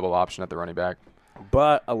viable option at the running back.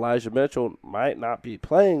 But Elijah Mitchell might not be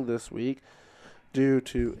playing this week due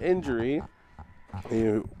to injury.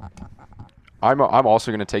 I'm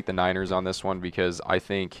also going to take the Niners on this one because I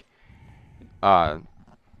think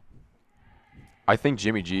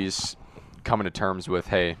Jimmy G's coming to terms with,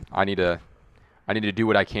 hey, I need to do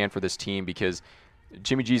what I can for this team because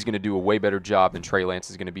Jimmy G is going to do a way better job than Trey Lance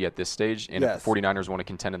is going to be at this stage. And if the 49ers want to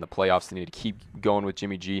contend in the playoffs, they need to keep going with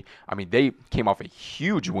Jimmy G. I mean, they came off a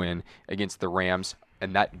huge win against the Rams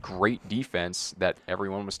and that great defense that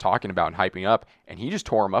everyone was talking about and hyping up, and he just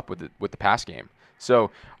tore them up with the pass game. So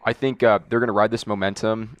I think they're going to ride this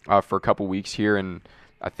momentum for a couple weeks here, and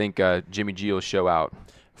I think Jimmy G will show out.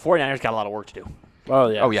 49ers got a lot of work to do. Oh,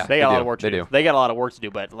 yeah. They got a lot of work to do. They got a lot of work to do,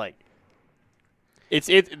 but, like, It's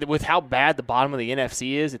with how bad the bottom of the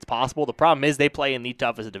NFC is, it's possible. The problem is they play in the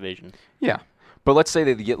toughest division. Yeah, but let's say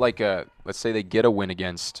they get a win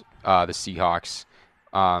against the Seahawks,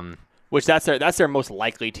 which that's their most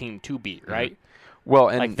likely team to beat, right? Well,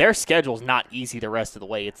 and like their schedule's not easy the rest of the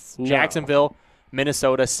way. It's Jacksonville,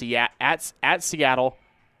 Minnesota, at Seattle,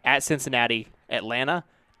 at Cincinnati, Atlanta,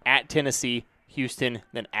 at Tennessee, Houston,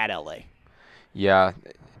 then at LA. Yeah,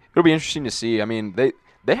 it'll be interesting to see. I mean,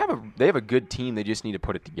 They have a good team. They just need to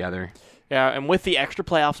put it together. Yeah, and with the extra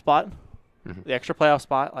playoff spot,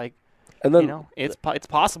 like, and then, it's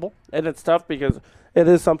possible. And it's tough because it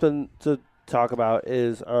is something to talk about.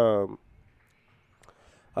 Is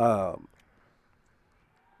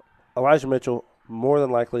Elijah Mitchell more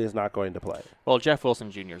than likely is not going to play. Well, Jeff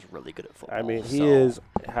Wilson Jr. is really good at football. I mean, he's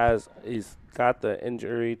got the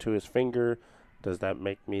injury to his finger. Does that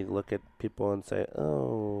make me look at people and say,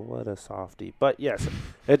 oh, what a softie? But, yes,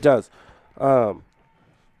 it does. But,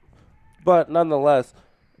 nonetheless,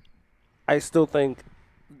 I still think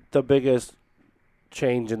the biggest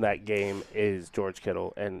change in that game is George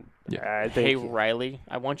Kittle. And I think hey, Riley,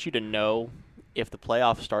 I want you to know if the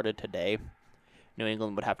playoffs started today, New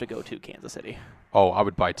England would have to go to Kansas City. Oh, I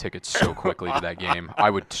would buy tickets so quickly to that game. I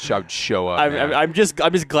would show up. I'm just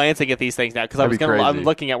glancing at these things now because I'm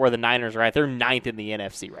looking at where the Niners are at. They're 9th in the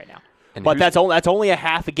NFC right now, but that's only a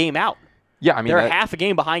half a game out. Yeah, I mean they're half a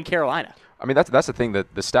game behind Carolina. I mean that's the thing,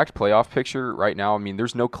 that the stacked playoff picture right now. I mean,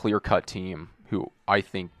 there's no clear-cut team who I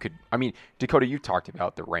think could. I mean, Dakota, you talked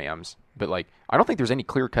about the Rams, but like I don't think there's any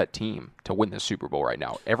clear-cut team to win the Super Bowl right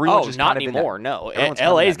now. Everyone's just not kind of anymore. No,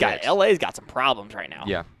 LA's got some problems right now.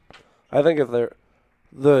 Yeah, I think if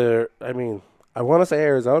I mean, I want to say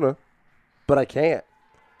Arizona, but I can't.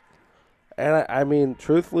 And I mean,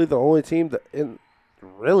 truthfully, the only team that in the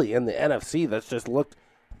NFC that's just looked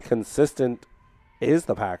consistent is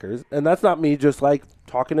the Packers. And that's not me just like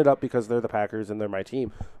talking it up because they're the Packers and they're my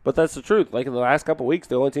team. But that's the truth. Like in the last couple of weeks,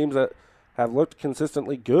 the only teams that have looked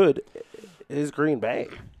consistently good is Green Bay.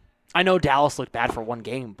 I know Dallas looked bad for one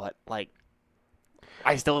game, but like,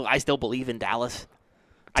 I still believe in Dallas.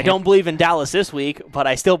 I don't believe in Dallas this week, but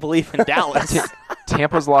I still believe in Dallas.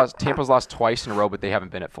 Tampa's lost twice in a row, but they haven't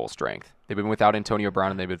been at full strength. They've been without Antonio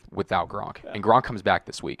Brown and they've been without Gronk. And Gronk comes back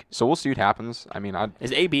this week, so we'll see what happens. I mean,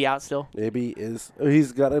 is AB out still? Maybe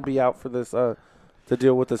he's got to be out for this to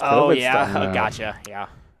deal with this COVID stuff. Gotcha. Yeah.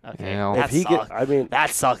 Okay. Yeah, that if sucks. That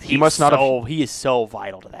sucks. He must not have. He is so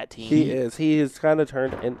vital to that team. He is. He has kind of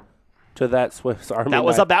turned into that Swiss Army. That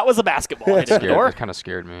was a basketball. I didn't know. It kind of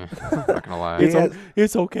scared me. I'm not gonna lie.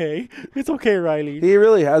 It's okay. It's okay, Riley. He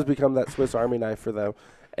really has become that Swiss Army knife for them.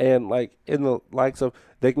 And like in the likes of,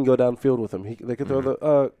 they can go downfield with him. They can throw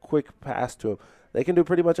the quick pass to him. They can do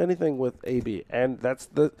pretty much anything with AB. And that's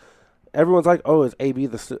everyone's like, oh, is AB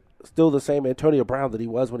still the same Antonio Brown that he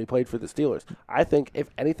was when he played for the Steelers? I think if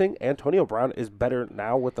anything, Antonio Brown is better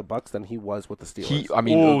now with the Bucs than he was with the Steelers.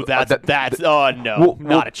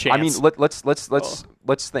 Not a chance. I mean,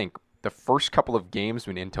 let's think. The first couple of games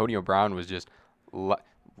when Antonio Brown was just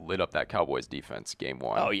lit up that Cowboys defense game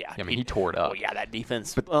one. Oh yeah, I mean he tore it up. Oh yeah, that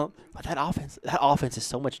defense. But that offense is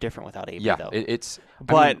so much different without AB. Yeah, though.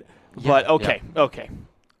 Okay.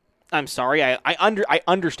 I'm sorry. I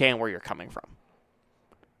understand where you're coming from,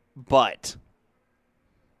 but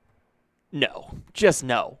just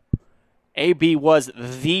no. AB was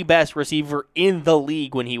the best receiver in the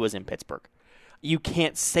league when he was in Pittsburgh. You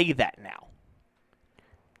can't say that now.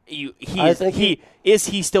 Is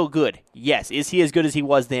he still good? Yes. Is he as good as he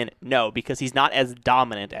was then? No, because he's not as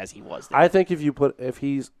dominant as he was then. I think if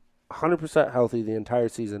he's 100% healthy the entire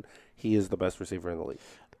season, he is the best receiver in the league.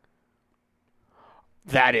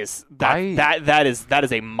 That is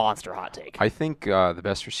a monster hot take. I think the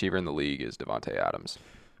best receiver in the league is Devontae Adams.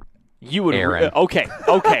 You would Aaron. Okay,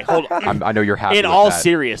 hold on. I know you're happy. In with all that.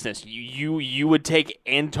 seriousness, you would take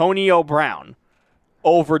Antonio Brown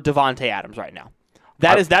over Devontae Adams right now.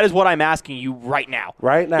 That is what I'm asking you right now.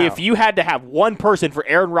 Right now. If you had to have one person for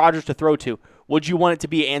Aaron Rodgers to throw to, would you want it to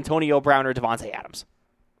be Antonio Brown or Devontae Adams?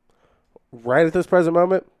 Right at this present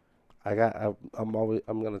moment, I'm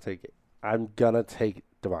gonna take it. I'm gonna take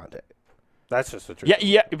Devontae. That's just the truth.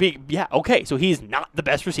 Yeah. Okay, so he's not the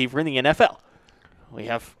best receiver in the NFL.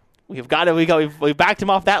 We've backed him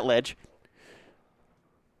off that ledge.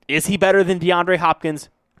 Is he better than DeAndre Hopkins?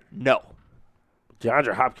 No.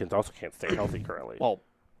 DeAndre Hopkins also can't stay healthy currently. Well,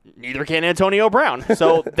 neither can Antonio Brown.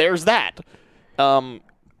 So there's that. You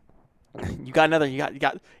got another. You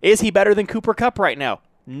got. Is he better than Cooper Kupp right now?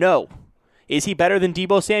 No. Is he better than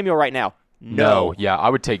Deebo Samuel right now? No. Yeah, I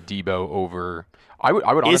would take Deebo over. I would.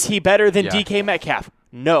 Honestly, is he better than DK Metcalf?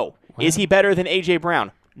 No. What? Is he better than AJ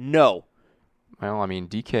Brown? No. Well, I mean,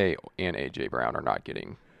 DK and AJ Brown are not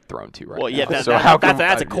getting thrown to right now. Well, yeah,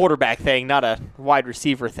 that's a quarterback thing, not a wide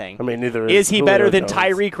receiver thing. I mean, neither is he Julio better than Jones.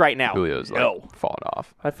 Tyreek right now? Julio's falling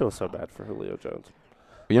off. I feel so bad for Julio Jones.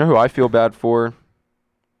 But you know who I feel bad for?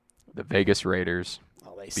 The Vegas Raiders.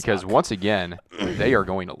 Because suck. Once again, they are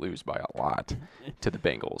going to lose by a lot to the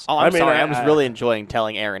Bengals. Oh, I'm sorry. I was really enjoying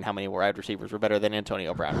telling Aaron how many wide receivers were better than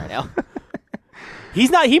Antonio Brown right now.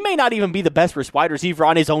 He's not. He may not even be the best wide receiver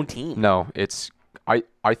on his own team. No, it's. I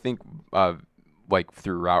think like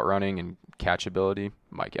through route running and catchability,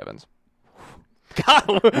 Mike Evans.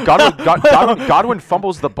 Godwin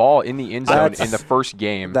fumbles the ball in the end zone in the first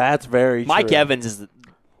game. That's very Mike true. Evans is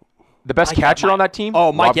the best catcher on that team.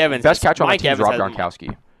 Oh, Mike Evans. Best catcher on that team is Rob Evans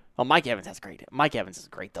Gronkowski. Oh, Mike Evans has great. Mike Evans is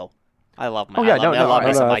great though. I love him. Oh yeah, I love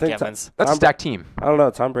me some Mike think Evans. That's a stacked team. I don't know.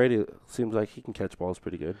 Tom Brady seems like he can catch balls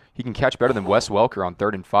pretty good. He can catch better than Wes Welker on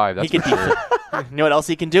 3rd and 5. That's for sure. You know what else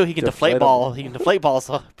he can do? He can deflate ball. He can deflate balls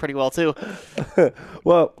pretty well too.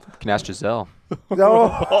 Well, you can ask Giselle.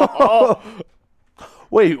 No.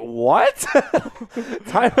 Wait, what?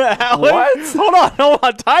 Time out. What? Hold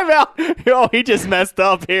on. Time out. Oh, he just messed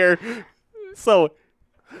up here. So,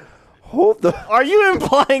 hold the. Are you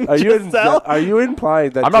implying Giselle? Are you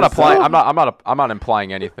implying that? I'm not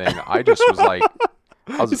implying anything. I just was like.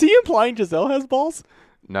 Is he implying Giselle has balls?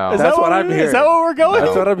 No. That's what I'm hearing. Is that what we're going?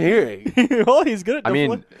 That's what I'm hearing. Well, he's good at deflate.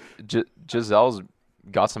 I mean, Giselle's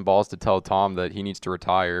got some balls to tell Tom that he needs to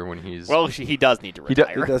retire when he's. Well, he does need to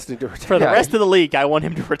retire. He does need to retire. For the rest of the league, I want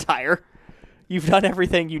him to retire. You've done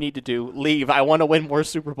everything you need to do. Leave. I want to win more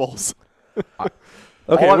Super Bowls.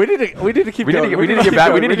 Okay, we need to keep going. We need to get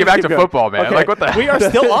back. We need to get back to football, man. Okay. Like what the? We are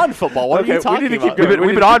still on football. What are you talking about?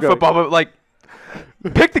 We've been on football, but like.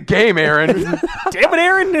 Pick the game, Aaron. Damn it,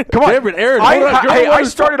 Aaron! Come on, Damn it, Aaron, hold on, you're the one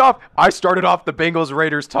I who started off the Bengals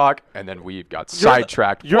Raiders talk, and then we got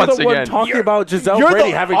sidetracked You're once the one again. talking about Giselle you're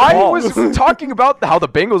Brady the- having I balls. was talking about how the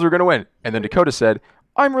Bengals were going to win, and then Dakota said,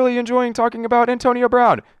 "I'm really enjoying talking about Antonio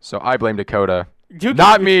Brown." So I blame Dakota.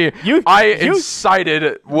 Not me. I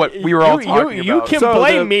incited what we were all talking you about. can So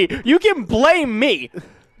blame me. You can blame me,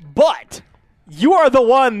 but you are the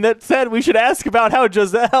one that said we should ask about how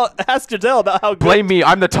ask Giselle about how good. Blame me.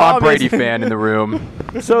 I'm the Tom Tom Brady is- fan in the room.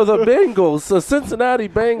 So the Bengals, the Cincinnati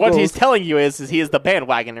Bengals. What he's telling you is he is the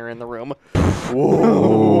bandwagoner in the room.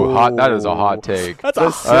 Ooh, hot. That is a hot take. That's The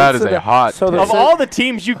a, That is a hot So the take. of all the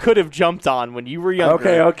teams you could have jumped on when you were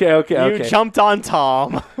younger. Okay. You jumped on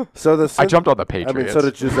Tom. So the I jumped on the I Patriots. mean, so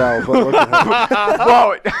did Giselle. But look at her.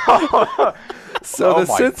 Whoa. So Oh the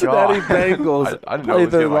my Cincinnati God. Bengals I didn't know play it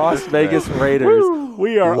was the getting like Las this Vegas today. Raiders.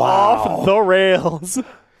 We are Wow. off the rails.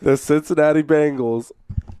 The Cincinnati Bengals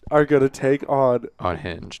are going to take on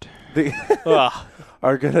Unhinged. the Ugh.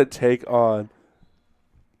 are going to take on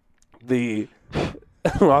the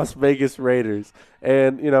Las Vegas Raiders.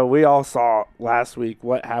 And we all saw last week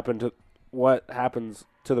what happens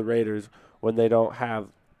to the Raiders when they don't have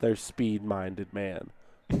their speed-minded man.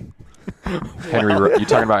 You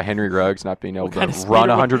talking about Henry Ruggs not being able to kind of speed run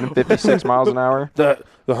are we- 156 miles an hour? The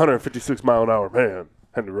 156-mile-an-hour man,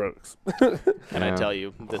 Henry Ruggs. And I Yeah. tell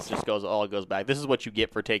you, this just goes back. This is what you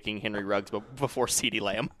get for taking Henry Ruggs before CeeDee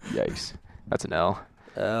Lamb. Yikes. That's an L.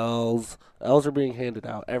 L's are being handed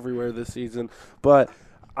out everywhere this season, but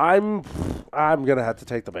I'm gonna have to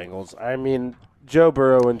take the Bengals. I mean, Joe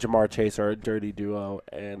Burrow and Jamar Chase are a dirty duo,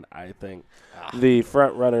 and I think the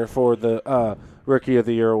front runner for the Rookie of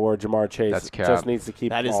the Year award, Jamar Chase, That's cap. just needs to keep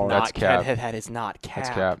That is balling. not That's cap. That is not cap. That's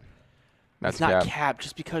cap. That's It's not cap. cap.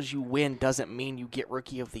 Just because you win doesn't mean you get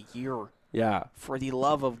Rookie of the Year. Yeah, For the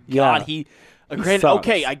love of Yeah. God, He granted, sucks.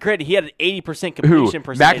 okay, I granted he had an 80% Who? completion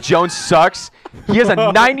percentage. Mac Jones sucks. He has a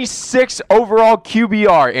 96 overall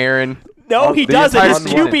QBR, Aaron. No, he The doesn't. entire His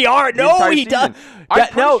season. QBR. The No, entire he does. season. I'm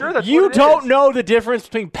pretty No, sure that's you what it don't is. know the difference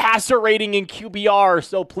between passer rating and QBR,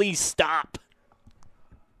 so please stop.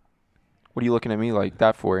 What are you looking at me like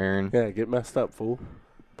that for, Aaron? yeah, get messed up, fool.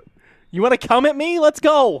 You want to come at me? Let's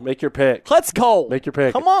go. Make your pick. Let's go. Make your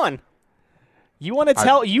pick. Come on. You want to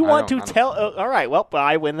tell? You I want to don't- tell? All right. Well,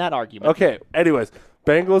 I win that argument. Okay. Anyways,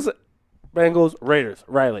 Bengals, Raiders.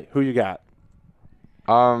 Riley, who you got?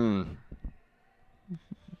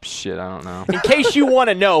 Shit, I don't know. In case you want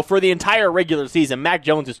to know, for the entire regular season, Mac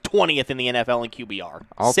Jones is 20th in the NFL in QBR.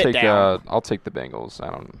 I'll Sit take down. I'll take the Bengals.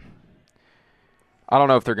 I don't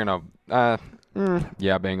know if they're gonna.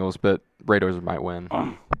 Yeah, Bengals, but Raiders might win.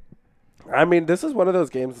 I mean, this is one of those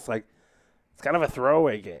games. It's like it's kind of a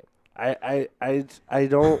throwaway game. I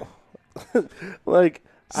don't like.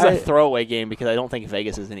 This is a throwaway game because I don't think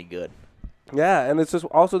Vegas is any good. Yeah, and it's just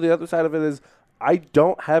also the other side of it is I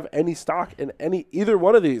don't have any stock in either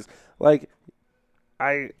one of these. Like,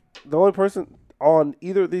 the only person on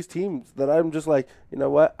either of these teams that I'm just like, you know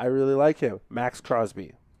what, I really like him, Max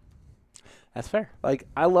Crosby. That's fair. Like,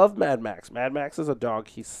 I love Mad Max. Mad Max is a dog.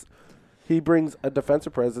 He brings a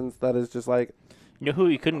defensive presence that is just like, You know who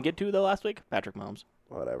you couldn't get to though last week? Patrick Mahomes.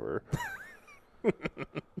 whatever.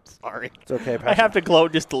 Sorry. It's okay, I Patrick. have to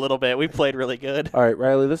gloat just a little bit. We played really good. All right,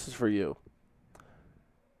 Riley, this is for you.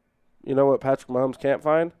 You know what Patrick Mahomes can't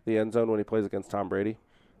find? The end zone when he plays against Tom Brady.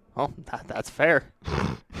 Oh, that's fair.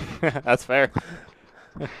 That's fair.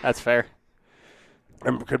 That's fair.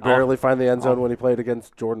 And could barely find the end zone when he played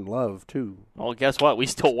against Jordan Love, too. Well, guess what? We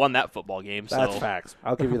still won that football game. So That's facts.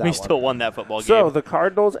 I'll give you that we one. still won that football So game. the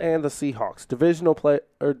Cardinals and the Seahawks divisional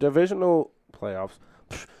playoffs,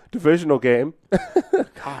 divisional game.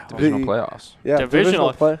 God, Divisional the- playoffs. Yeah,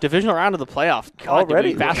 divisional round of the playoff. God, did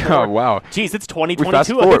Already? we fast Oh forward? wow! Jeez, it's fast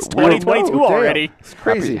 2022. forward. It's 2022 No, damn. already. It's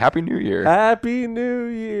crazy. Happy New Year. Happy New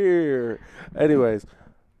Year. Anyways,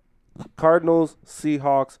 Cardinals,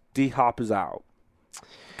 Seahawks. D Hop is out.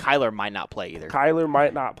 Kyler might not play either. Kyler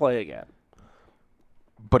might not play again.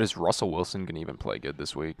 But is Russell Wilson gonna even play good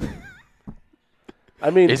this week? I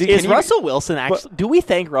mean, Is D- he- Is Can you- Russell Wilson actually? Do we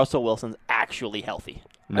think Russell Wilson's actually healthy?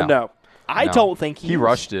 No. I No. don't think He is.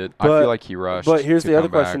 rushed it. I But- feel like he rushed. But here's to the other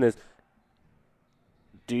come back. question: is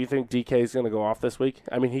do you think DK is going to go off this week?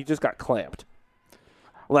 I mean, he just got clamped.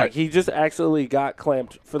 Like he just actually got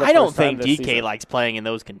clamped for the I don't first time think this DK season. likes playing in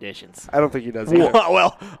those conditions. I don't think he does either.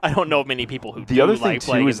 Well, I don't know of many people who The do other thing, like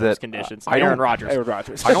too, playing is in those that, conditions. I Aaron don't- Rodgers. Aaron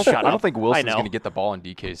Rodgers. I don't. Shut I don't up. think I Wilson's know. going to get the ball in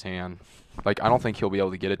DK's hand. Like I don't think he'll be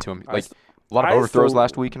able to get it to him. I Like st- a lot of I overthrows still-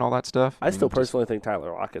 last week and all that stuff. I still mean, just- personally think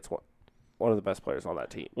Tyler Lockett's one of the best players on that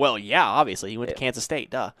team. Well, yeah, obviously he went to Yeah. Kansas State.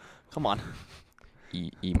 Duh. Come on.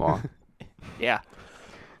 Emaw. Yeah.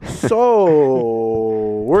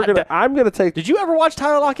 So I'm gonna take. Did you ever watch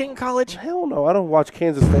Tyler Lockett in college? Hell no, I don't watch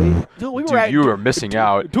Kansas State. Dude, we were Dude, at, you are missing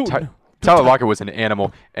out. dude. Tyler Lockett was an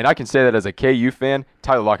animal, and I can say that as a KU fan,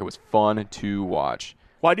 Tyler Lockett was fun to watch.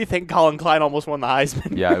 Why do you think Colin Klein almost won the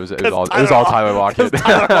Heisman? Yeah, it was all Tyler Lockett.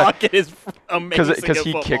 Tyler Lockett is amazing Because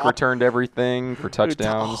he at kick football. returned everything for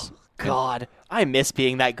touchdowns. Oh, God, I miss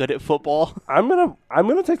being that good at football. I'm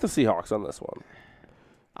gonna take the Seahawks on this one.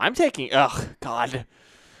 I'm taking. Ugh, God.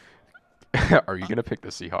 Are you gonna pick the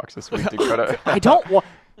Seahawks this week, Dakota? I don't want.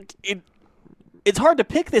 It's hard to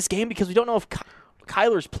pick this game because we don't know if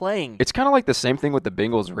Kyler's playing. It's kind of like the same thing with the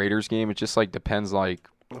Bengals Raiders game. It just like depends like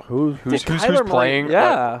Who's who's Kyler playing.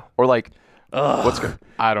 Yeah. Or like what's going.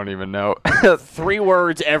 I don't even know. 3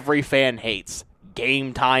 words every fan hates: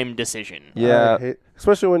 game time decision. Yeah,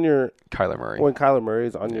 especially when Kyler Murray. Kyler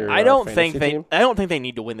Murray's on your. I don't think fantasy team. I don't think they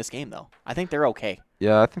need to win this game though. I think they're okay.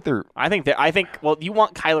 Yeah, I think they're. I think. Well, you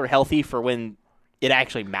want Kyler healthy for when it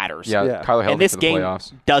actually matters. Yeah, Yeah. Kyler healthy And this for the game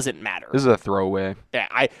playoffs. doesn't matter. This is a throwaway. Yeah,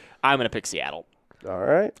 I'm gonna pick Seattle. All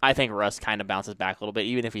right. I think Russ kind of bounces back a little bit,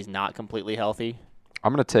 even if he's not completely healthy.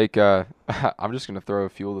 I'm gonna take. I'm just gonna throw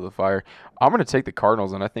fuel to the fire. I'm gonna take the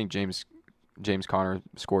Cardinals, and I think James Conner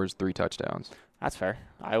scores 3 touchdowns. That's fair.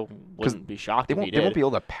 I wouldn't be shocked They if he won't. did. They won't be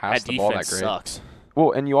able to pass that the ball that defense great. sucks.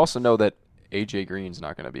 Well, and you also know that AJ Green's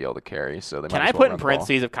not gonna be able to carry, so they Can might I as well put in run the ball.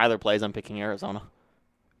 parentheses if Kyler plays? I'm picking Arizona.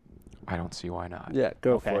 I don't see why not. Yeah,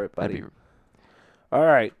 go Okay. for it, That'd buddy. be- All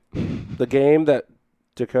right. The game that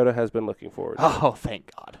Dakota has been looking forward to. Oh, thank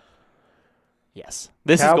God. Yes,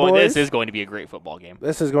 this Cowboys? is going to be a great football game.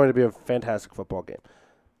 This is going to be a fantastic football game.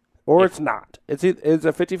 Or it's not. It's a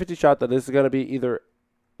 50-50 shot that this is going to be either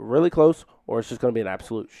really close or it's just going to be an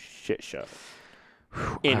absolute shit show.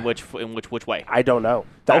 In which way? I don't know.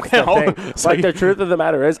 That's Okay, the thing. so Like, you- the truth of the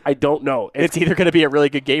matter is, I don't know. It's either going to be a really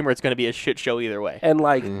good game or it's going to be a shit show either way. And,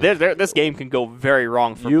 like, This game can go very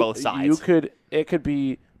wrong for both sides. It could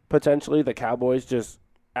be potentially the Cowboys just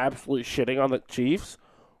absolutely shitting on the Chiefs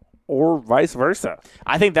or vice versa.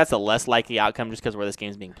 I think that's a less likely outcome just because where this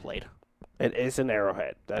game's being played. It is an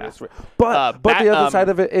Arrowhead. That Yeah. is, but the other side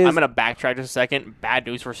of it is I'm going to backtrack just a second. Bad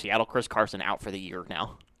news for Seattle. Chris Carson out for the year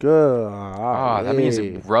now. good. that means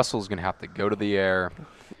Russell's gonna have to go to the air.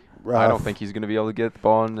 I don't think he's gonna be able to get the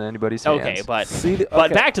ball in anybody's hands. Okay, but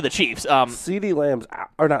okay. back to the Chiefs. CeeDee Lamb's out,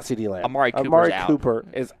 or not CeeDee Lamb. Amari Cooper's out. Cooper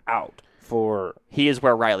is out for He is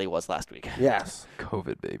where Riley was last week. yes.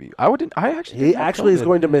 COVID, baby. I actually. He didn't have actually is COVID.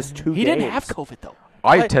 going to miss 2 He games. didn't have COVID though.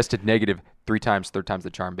 I tested negative 3 times. Third time's the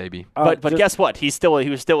charm, baby. But just- guess what? He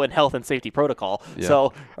was still in health and safety protocol. Yeah.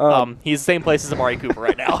 So he's the same place as Amari Cooper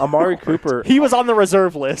right now. Amari Cooper He was on the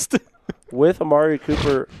reserve list. with Amari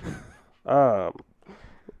Cooper,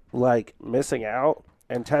 like missing out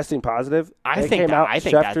and testing positive. I it think came that- out. I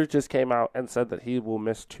think Schefter that- just came out and said that he will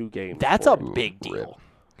miss 2 games. That's for a it. big rip. deal.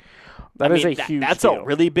 That I is mean, a huge. That's deal. a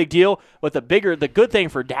really big deal. But the good thing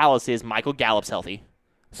for Dallas is Michael Gallup's healthy,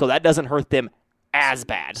 so that doesn't hurt them as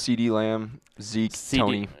bad. CeeDee Lamb, Zeke,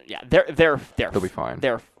 Tony. Yeah, they'll They'll be fine.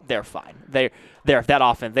 They're fine. They're that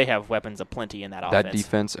offense. They have weapons aplenty in that offense. That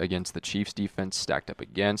defense against the Chiefs' defense stacked up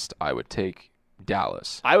against, I would take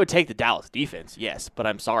Dallas. I would take the Dallas defense, yes, but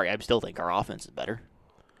I'm sorry, I still think our offense is better.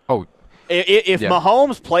 Oh, If Yeah.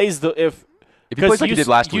 Mahomes plays if he 'cause plays like he did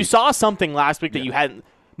last you week. saw something last week that you hadn't.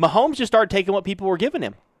 Mahomes just started taking what people were giving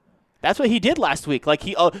him. That's what he did last week. Like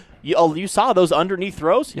you saw those underneath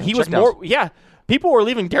throws. Yeah, He was checkdowns. more. Yeah, people were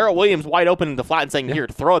leaving Darrell Williams wide open in the flat and saying, "Here,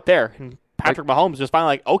 throw it there." And Patrick Mahomes just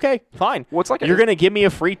finally like, "Okay, fine. Well, it's like you're going to give me a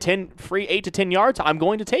free 8 to 10 yards. I'm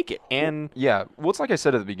going to take it." And Yeah, well, it's like I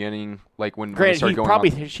said at the beginning, like when we granted, started he going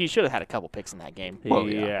probably on, she should have had a couple picks in that game. Well,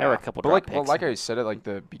 yeah. There were a couple but drop like, well, picks. like I said at like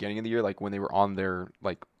the beginning of the year, like when they were on their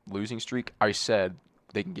like losing streak, I said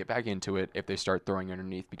they can get back into it if they start throwing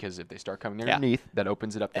underneath, because if they start coming underneath, that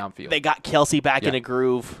opens it up downfield. They got Kelsey back in Yeah. a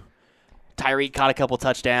groove. Tyreek caught a couple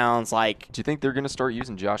touchdowns. Like Do you think they're going to start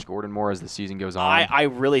using Josh Gordon more as the season goes on? I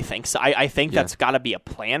really think so. I think Yeah. that's got to be a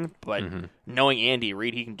plan. But knowing Andy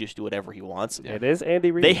Reid, he can just do whatever he wants. It is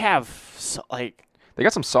Andy Reid. They have They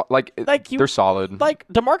got some they're solid. like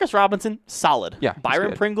Demarcus Robinson, solid. Yeah, he's Byron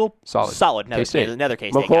good. Pringle, Solid. Another K-State. case, another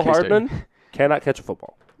case. They McCole got. Hardman cannot catch a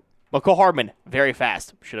football. McCole Hardman, very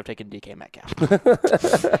fast. Should have taken DK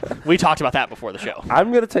Metcalf. We talked about that before the show.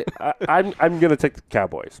 I'm gonna take. I'm gonna take the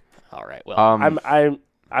Cowboys. All right. Well,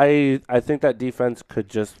 I think that defense could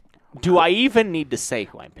just do I even need to say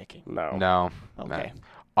who I'm picking? no. Okay.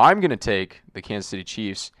 I'm going to take the Kansas City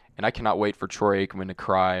Chiefs, and I cannot wait for Troy Aikman to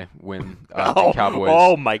cry when the Cowboys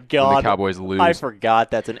Oh my when God! the Cowboys lose. I forgot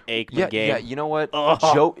that's an Aikman game. Yeah, you know what? Ugh.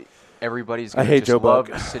 Joe, everybody's I gonna hate just Joe love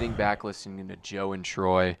Buck. sitting back listening to Joe and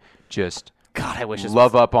Troy just God, I wish this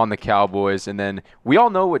love up on the Cowboys, and then we all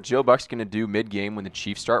know what Joe Buck's going to do mid-game when the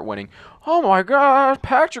Chiefs start winning. Oh my gosh,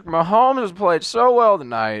 Patrick Mahomes has played so well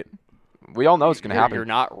tonight. We all know it's going to happen. You're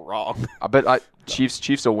not wrong. I bet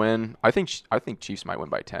Chiefs will win. I think Chiefs might win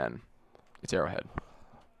by 10. It's Arrowhead.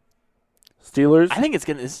 Steelers. I think it's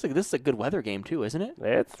gonna. This is a good weather game too, isn't it?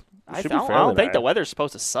 I don't think the weather's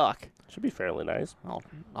supposed to suck. Should be fairly nice.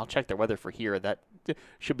 I'll check their weather for here. That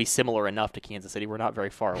should be similar enough to Kansas City. We're not very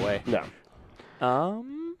far away. No.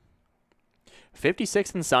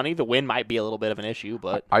 56 and sunny. The wind might be a little bit of an issue,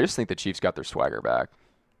 but I just think the Chiefs got their swagger back.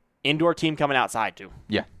 indoor team coming outside too.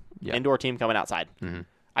 Yeah. Indoor team coming outside. Mm-hmm.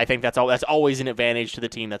 I think that's always an advantage to the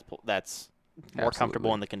team that's more Absolutely.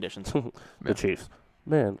 comfortable in the conditions. The Chiefs.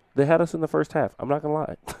 Man, they had us in the first half. I'm not gonna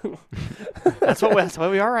lie. that's what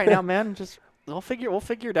we are right now, man. Just we'll figure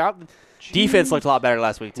it out. Defense looked a lot better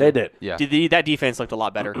last week too. They did. Yeah. That defense looked a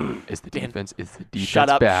lot better. Is the defense Shut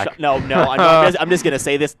up. back? No. I'm just going to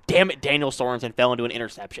say this. Damn it, Daniel Sorensen fell into an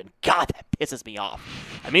interception. God, that pisses me off.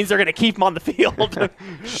 That means they're going to keep him on the field.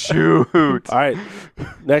 Shoot. All right.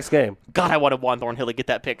 Next game. God, I wanted Juan Thornhill to get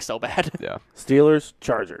that pick so bad. Yeah. Steelers,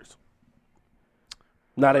 Chargers.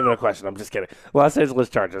 Not even a question. I'm just kidding. Los Angeles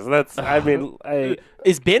Chargers. That's. I mean,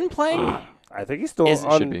 Is Ben playing? I think he's still Is-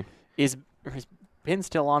 on Should be. Is Ben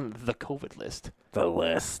still on the COVID list? the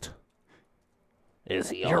list. Is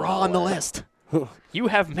he? You're on the list. You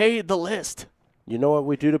have made the list. You know what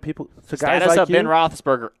we do to people? To guys Status like of you? Ben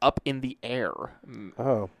Roethlisberger up in the air.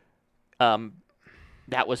 Oh,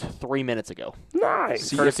 That was 3 minutes ago.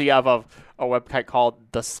 nice. Courtesy of a website called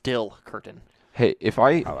The Still Curtain. Hey, if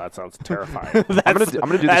I Oh, that sounds terrifying. I'm gonna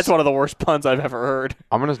do That's this. one of the worst puns I've ever heard.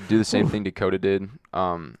 I'm gonna do the same thing Dakota did.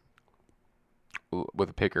 With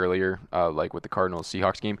a pick earlier, like with the Cardinals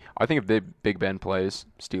Seahawks game. I think if Big Ben plays,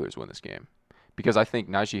 Steelers win this game, because I think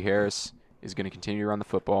Najee Harris is going to continue to run the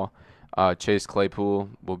football. Chase Claypool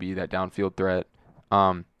will be that downfield threat.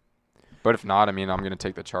 But if not, I mean, I'm going to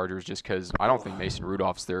take the Chargers just because I don't think Mason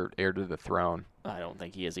Rudolph's their heir to the throne. I don't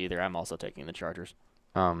think he is either. I'm also taking the Chargers.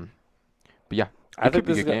 But yeah, I it think could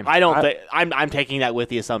be a this good is game. I don't think I'm taking that with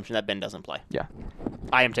the assumption that Ben doesn't play. Yeah,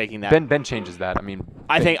 I am taking that. Ben changes that. I mean,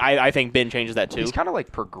 I think Ben changes that too. he's kind of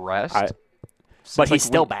like progressed, But he's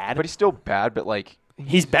still bad. But he's still bad. But like,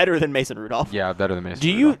 He's better than Mason Rudolph. yeah, better than Mason.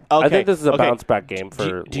 Do you? Rudolph. Okay. I think this is a okay. bounce back game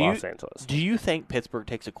for Do Los you, Angeles. Do you think Pittsburgh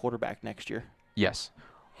takes a quarterback next year? Yes.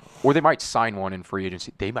 Or they might sign one in free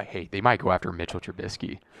agency. They might go after Mitchell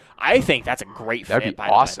Trubisky. I think that's a great That'd fit. be by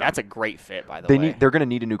awesome. The way. That's a great fit, by the way. They're going to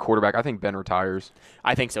need a new quarterback. I think Ben retires.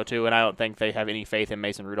 I think so too, and I don't think they have any faith in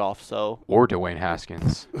Mason Rudolph. So Or Dwayne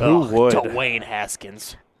Haskins. Who would? Dwayne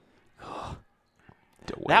Haskins?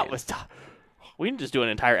 Dwayne. That was. We can just do an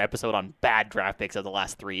entire episode on bad draft picks of the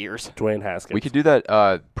last 3 years. Dwayne Haskins. We could do that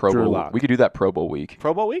Pro Drew Bowl. Lock. We could do that Pro Bowl week.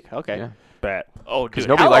 Pro Bowl week? Okay. Yeah. bet. Oh, dude.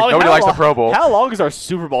 nobody how like- long- nobody how likes the long- Pro Bowl. How long is our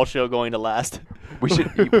Super Bowl show going to last? We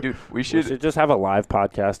should dude, we We should should just have a live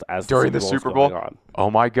podcast as during the Bowl's Super going Bowl. on. Oh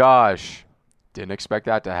my gosh. Didn't expect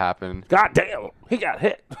that to happen. God damn, he got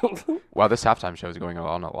hit. Wow, this halftime show is going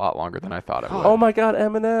on a lot longer than I thought it would. Oh my God,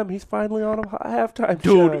 Eminem, he's finally on a halftime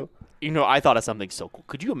Dude, show. you know, I thought of something so cool.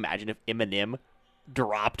 Could you imagine if Eminem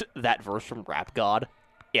dropped that verse from Rap God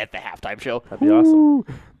at the halftime show? That'd be awesome.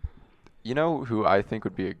 You know who I think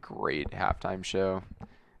would be a great halftime show?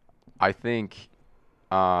 I think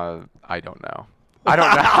I don't know. I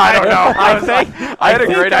don't know. I don't know. I had a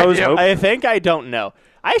great idea. I think I don't know.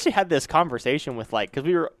 I actually had this conversation with because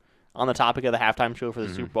we were on the topic of the halftime show for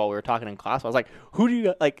the Super Bowl. We were talking in class. I was like, "Who do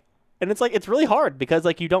you like?" And it's really hard because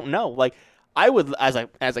you don't know. Like I would as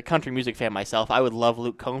a country music fan myself, I would love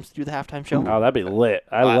Luke Combs to do the halftime show. Oh, that'd be lit.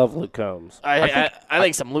 I love Luke Combs. I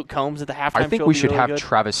think some Luke Combs at the halftime show. I think we would be should really have good.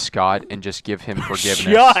 Travis Scott and just give him forgiveness.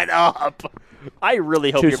 Shut up. I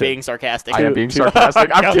really hope Too you're soon. being sarcastic. I am being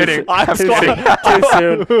sarcastic. I'm kidding. I'm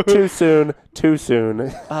kidding. Too soon. Too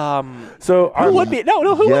soon. So Who would be? No,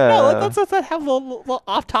 who would? No, Yeah. let's have a little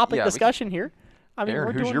off-topic Yeah, we discussion here. I mean, Aaron,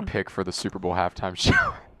 we're who's doing, your pick for the Super Bowl halftime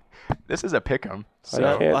show? This is a pick 'em. I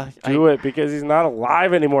So can't do it because he's not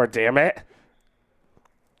alive anymore. Damn it!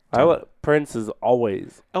 Prince is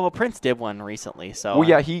always. Oh, well, Prince did one recently, so well,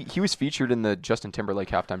 yeah, he was featured in the Justin Timberlake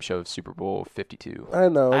halftime show of Super Bowl 52. I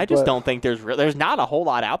know. I just but don't think there's not a whole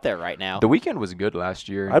lot out there right now. The Weeknd was good last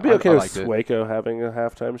year. I'd be I okay with liked it. Waco having a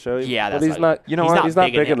halftime show. Yeah, but that's he's not. You know he's what? not He's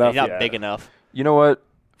not big enough He's not yet. big enough. You know what?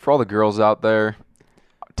 For all the girls out there,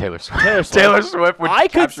 Taylor Swift. Taylor Swift. Taylor Swift would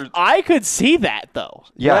capture. I could see that though.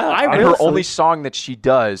 Yeah, I and really- her only song that she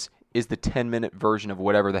does is the 10-minute version of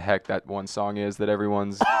whatever the heck that one song is that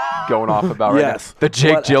everyone's going off about right Yes. now. The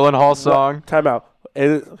Jake What- Gyllenhaal song. Time out.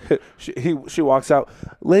 And she walks out.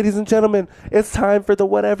 Ladies and gentlemen, it's time for the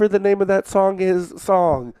whatever the name of that song is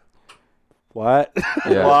song. What?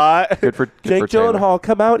 Yeah. What? Good for Jake Taylor. Gyllenhaal,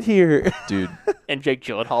 come out here. Dude. And Jake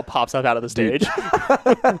Gyllenhaal pops up out of the stage.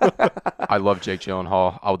 I love Jake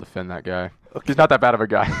Gyllenhaal. I'll defend that guy. He's not that bad of a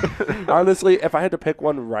guy. Honestly, if I had to pick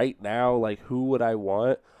one right now, like who would I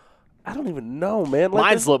want? I don't even know, man.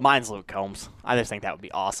 Like, Mine's Luke Combs. I just think that would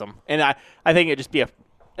be awesome, and I think it'd just be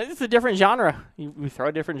it's a different genre. We throw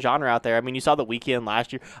a different genre out there. I mean, you saw The Weeknd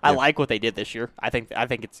last year. I like what they did this year. I think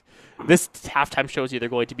it's this halftime show is either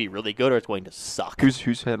going to be really good or it's going to suck. Who's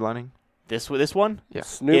headlining? This one? Yeah.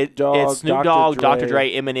 Snoop Dogg, it's Snoop Dogg, Dr.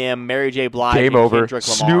 Dre, Eminem, Mary J. Blige, Game and over. Kendrick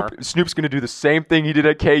Lamar. Snoop's gonna do the same thing he did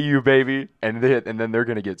at KU, baby, and then they're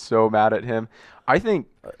gonna get so mad at him. I think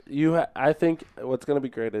I think what's gonna be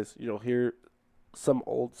great is you'll hear some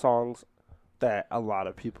old songs that a lot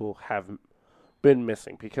of people have been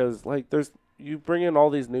missing because like you bring in all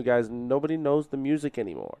these new guys and nobody knows the music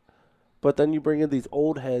anymore, but then you bring in these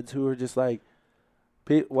old heads who are just like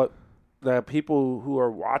what the people who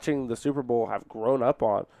are watching the Super Bowl have grown up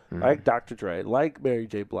on, like Dr. Dre, like Mary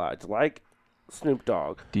J. Blige, like Snoop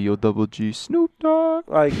Dogg. D-O-double-G Snoop Dogg.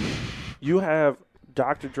 Like, you have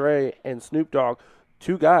Dr. Dre and Snoop Dogg,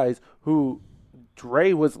 two guys who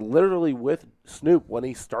Dre was literally with Snoop when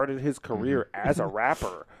he started his career as a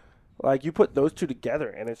rapper. Like, you put those two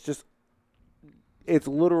together, and it's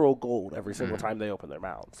literal gold every single time they open their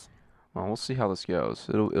mouths. Well, we'll see how this goes.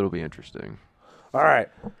 It'll be interesting. All right.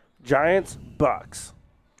 Giants, Bucks.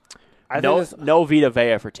 No Vita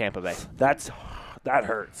Vea for Tampa Bay. That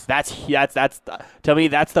hurts. To me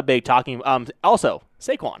that's the big talking. Also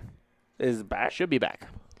Saquon Is back. should be back.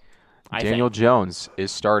 Daniel Jones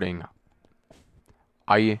is starting.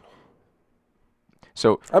 I'm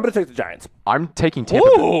going to take the Giants. I'm taking Tampa.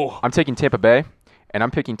 Ooh. I'm taking Tampa Bay, and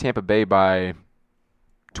I'm picking Tampa Bay by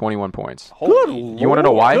 21 points. You want to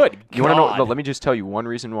know why? Good You want to know? God. No, let me just tell you one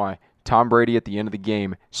reason why. Tom Brady at the end of the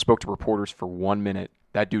game spoke to reporters for 1 minute.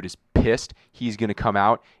 That dude is pissed. He's going to come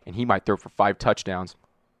out, and he might throw for 5 touchdowns.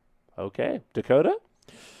 Okay. Dakota?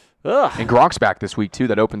 Ugh. And Gronk's back this week, too.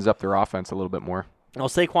 That opens up their offense a little bit more. Well,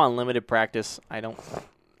 Saquon limited practice. I don't,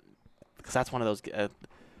 because that's one of those.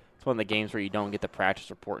 It's one of the games where you don't get the practice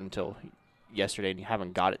report until yesterday, and you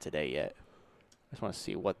haven't got it today yet. I just want to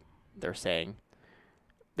see what they're saying.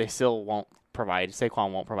 They still won't provide.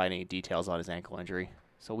 Saquon won't provide any details on his ankle injury,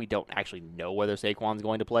 so we don't actually know whether Saquon's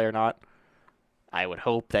going to play or not. I would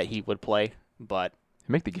hope that he would play, but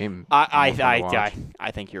Make the game. I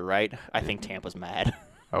think you're right. I think Tampa's mad.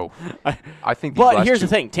 Oh, I think. But here's the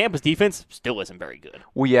thing: Tampa's defense still isn't very good.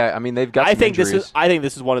 Well, yeah. I mean, they've got. I some think injuries.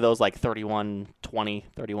 this is one of those like 31-20,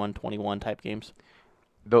 31-21 type games.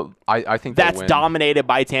 I think they'll That's win. dominated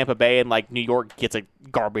by Tampa Bay, and like New York gets a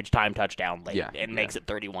garbage time touchdown late and makes it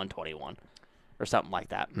 31-21 or something like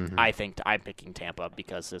that. I think I'm picking Tampa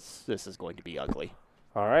because this is going to be ugly.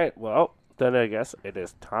 All right. Well, then I guess it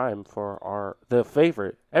is time for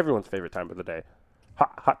everyone's favorite time of the day.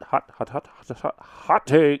 Hot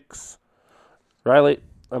takes. Riley,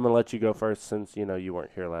 I'm gonna let you go first since you weren't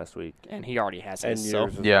here last week, And he already has and his.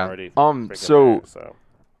 yours So is Yeah. already freaking So- bad, so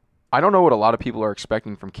I don't know what a lot of people are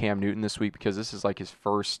expecting from Cam Newton this week because this is like his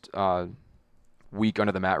first week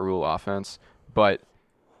under the Matt Rule offense. But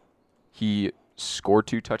he scored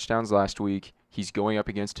 2 touchdowns last week. He's going up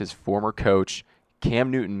against his former coach. Cam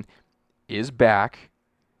Newton is back.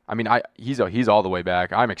 I mean, he's all the way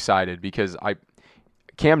back. I'm excited because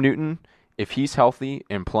Cam Newton, if he's healthy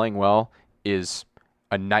and playing well, is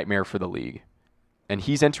a nightmare for the league. And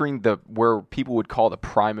he's entering where people would call the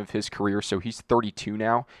prime of his career. So he's 32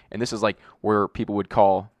 now, and this is like where people would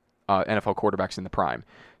call NFL quarterbacks in the prime.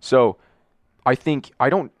 So I think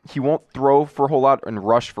he won't throw for a whole lot and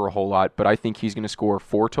rush for a whole lot, but I think he's going to score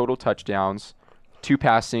 4 total touchdowns, 2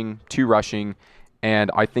 passing, 2 rushing, and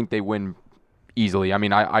I think they win easily. I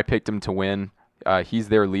mean, I picked him to win. He's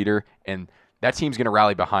their leader, and that team's going to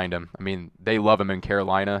rally behind him. I mean, they love him in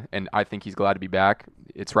Carolina, and I think he's glad to be back.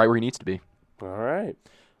 It's right where he needs to be. all right.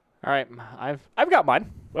 all right, I've got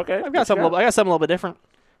mine. Okay. I've got something. I got something a little bit different.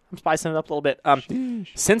 I'm spicing it up a little bit.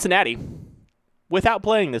 Cincinnati, without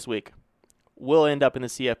playing this week, will end up in the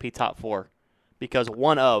CFP top 4 because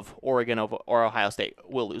one of Oregon or Ohio State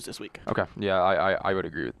will lose this week. Okay, yeah, I would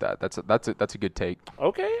agree with that. That's a good take.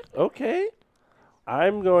 Okay.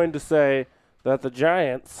 I'm going to say that the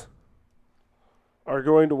Giants are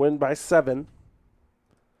going to win by 7.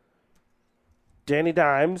 Danny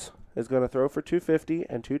Dimes is going to throw for 250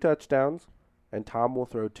 and 2 touchdowns, and Tom will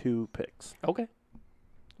throw 2 picks. Okay.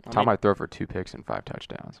 Tom might throw for 2 picks and 5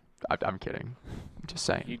 touchdowns. I'm kidding. I'm just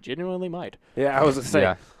saying. You genuinely might. Yeah, I was going to say.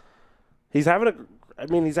 Yeah. He's having I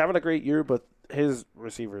mean, he's having a great year, but his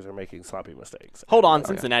receivers are making sloppy mistakes. Hold on,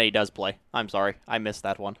 Cincinnati does play. I'm sorry, I missed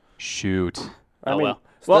that one. Shoot. I Oh mean, well.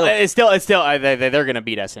 Well, still- it's still they're going to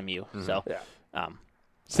beat SMU. So Yeah.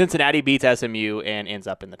 Cincinnati beats SMU and ends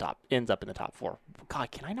up in the top 4.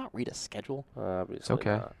 God, can I not read a schedule? Obviously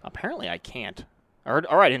Okay. not. Apparently, I can't.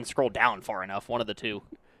 Or I didn't scroll down far enough. One of the two.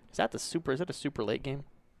 Is that a super late game?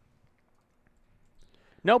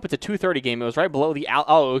 Nope, it's a 2:30 game. It was right below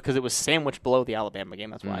because it was sandwiched below the Alabama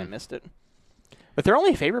game. That's why I missed it. But they're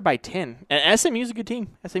only favored by 10. And SMU's a good team.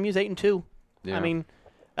 SMU's 8-2. Yeah. I mean,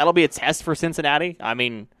 that'll be a test for Cincinnati. I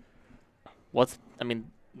mean,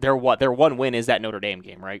 their one win is that Notre Dame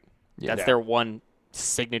game, right? Yeah. That's their one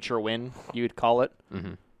signature win, you would call it.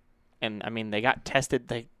 Mhm. And I mean, they got tested.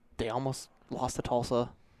 They almost lost to Tulsa,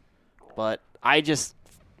 but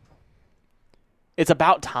it's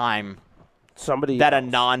about time Somebody that a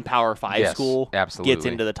else. non-Power 5 Yes, school absolutely. gets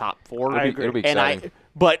into the top 4. I agree. It'll be And exciting.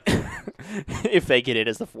 but if they get it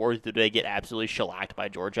as the 4th, do they get absolutely shellacked by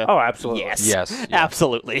Georgia? Oh, absolutely. Yes. Yes, yeah.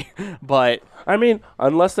 Absolutely. But I mean,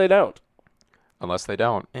 unless they don't. Unless they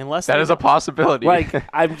don't. unless That they is a possibility. Like,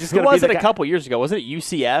 I'm just who going to be was the it a guy. couple years ago? Wasn't it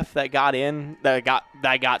UCF that got in that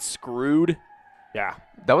got screwed? Yeah.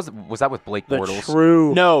 that was that with Blake The Bortles?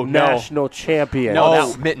 true No. national champion. No,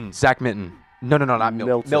 Oh, that- Mitten. Zach Mitten. No, not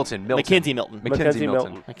Milton. Milton. Mackenzie Milton. Mackenzie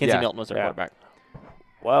Milton. Milton. Mackenzie Yeah. Milton was their Yeah. quarterback.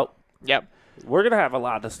 Well, Yep. we're going to have a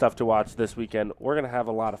lot of stuff to watch this weekend. We're going to have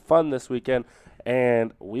a lot of fun this weekend,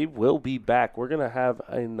 and we will be back. We're going to have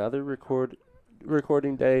another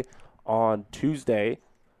recording day on Tuesday.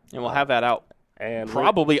 And we'll have that out And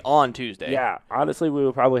probably on Tuesday. yeah, honestly, we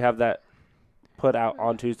will probably have that put out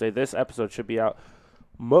on Tuesday. This episode should be out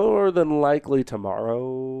more than likely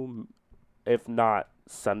tomorrow, if not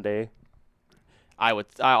Sunday.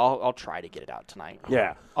 I'll try to get it out tonight.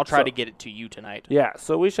 Yeah. I'll try So- to get it to you tonight. Yeah,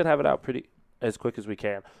 so we should have it out pretty as quick as we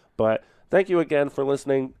can. But thank you again for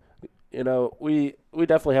listening. You know, we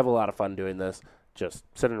definitely have a lot of fun doing this, just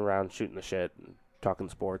sitting around shooting the shit and talking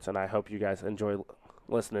sports, and I hope you guys enjoy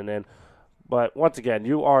listening in. But once again,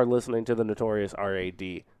 you are listening to the Notorious RAD.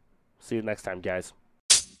 See you next time, guys.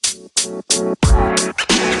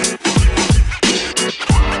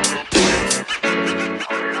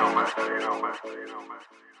 You know, man.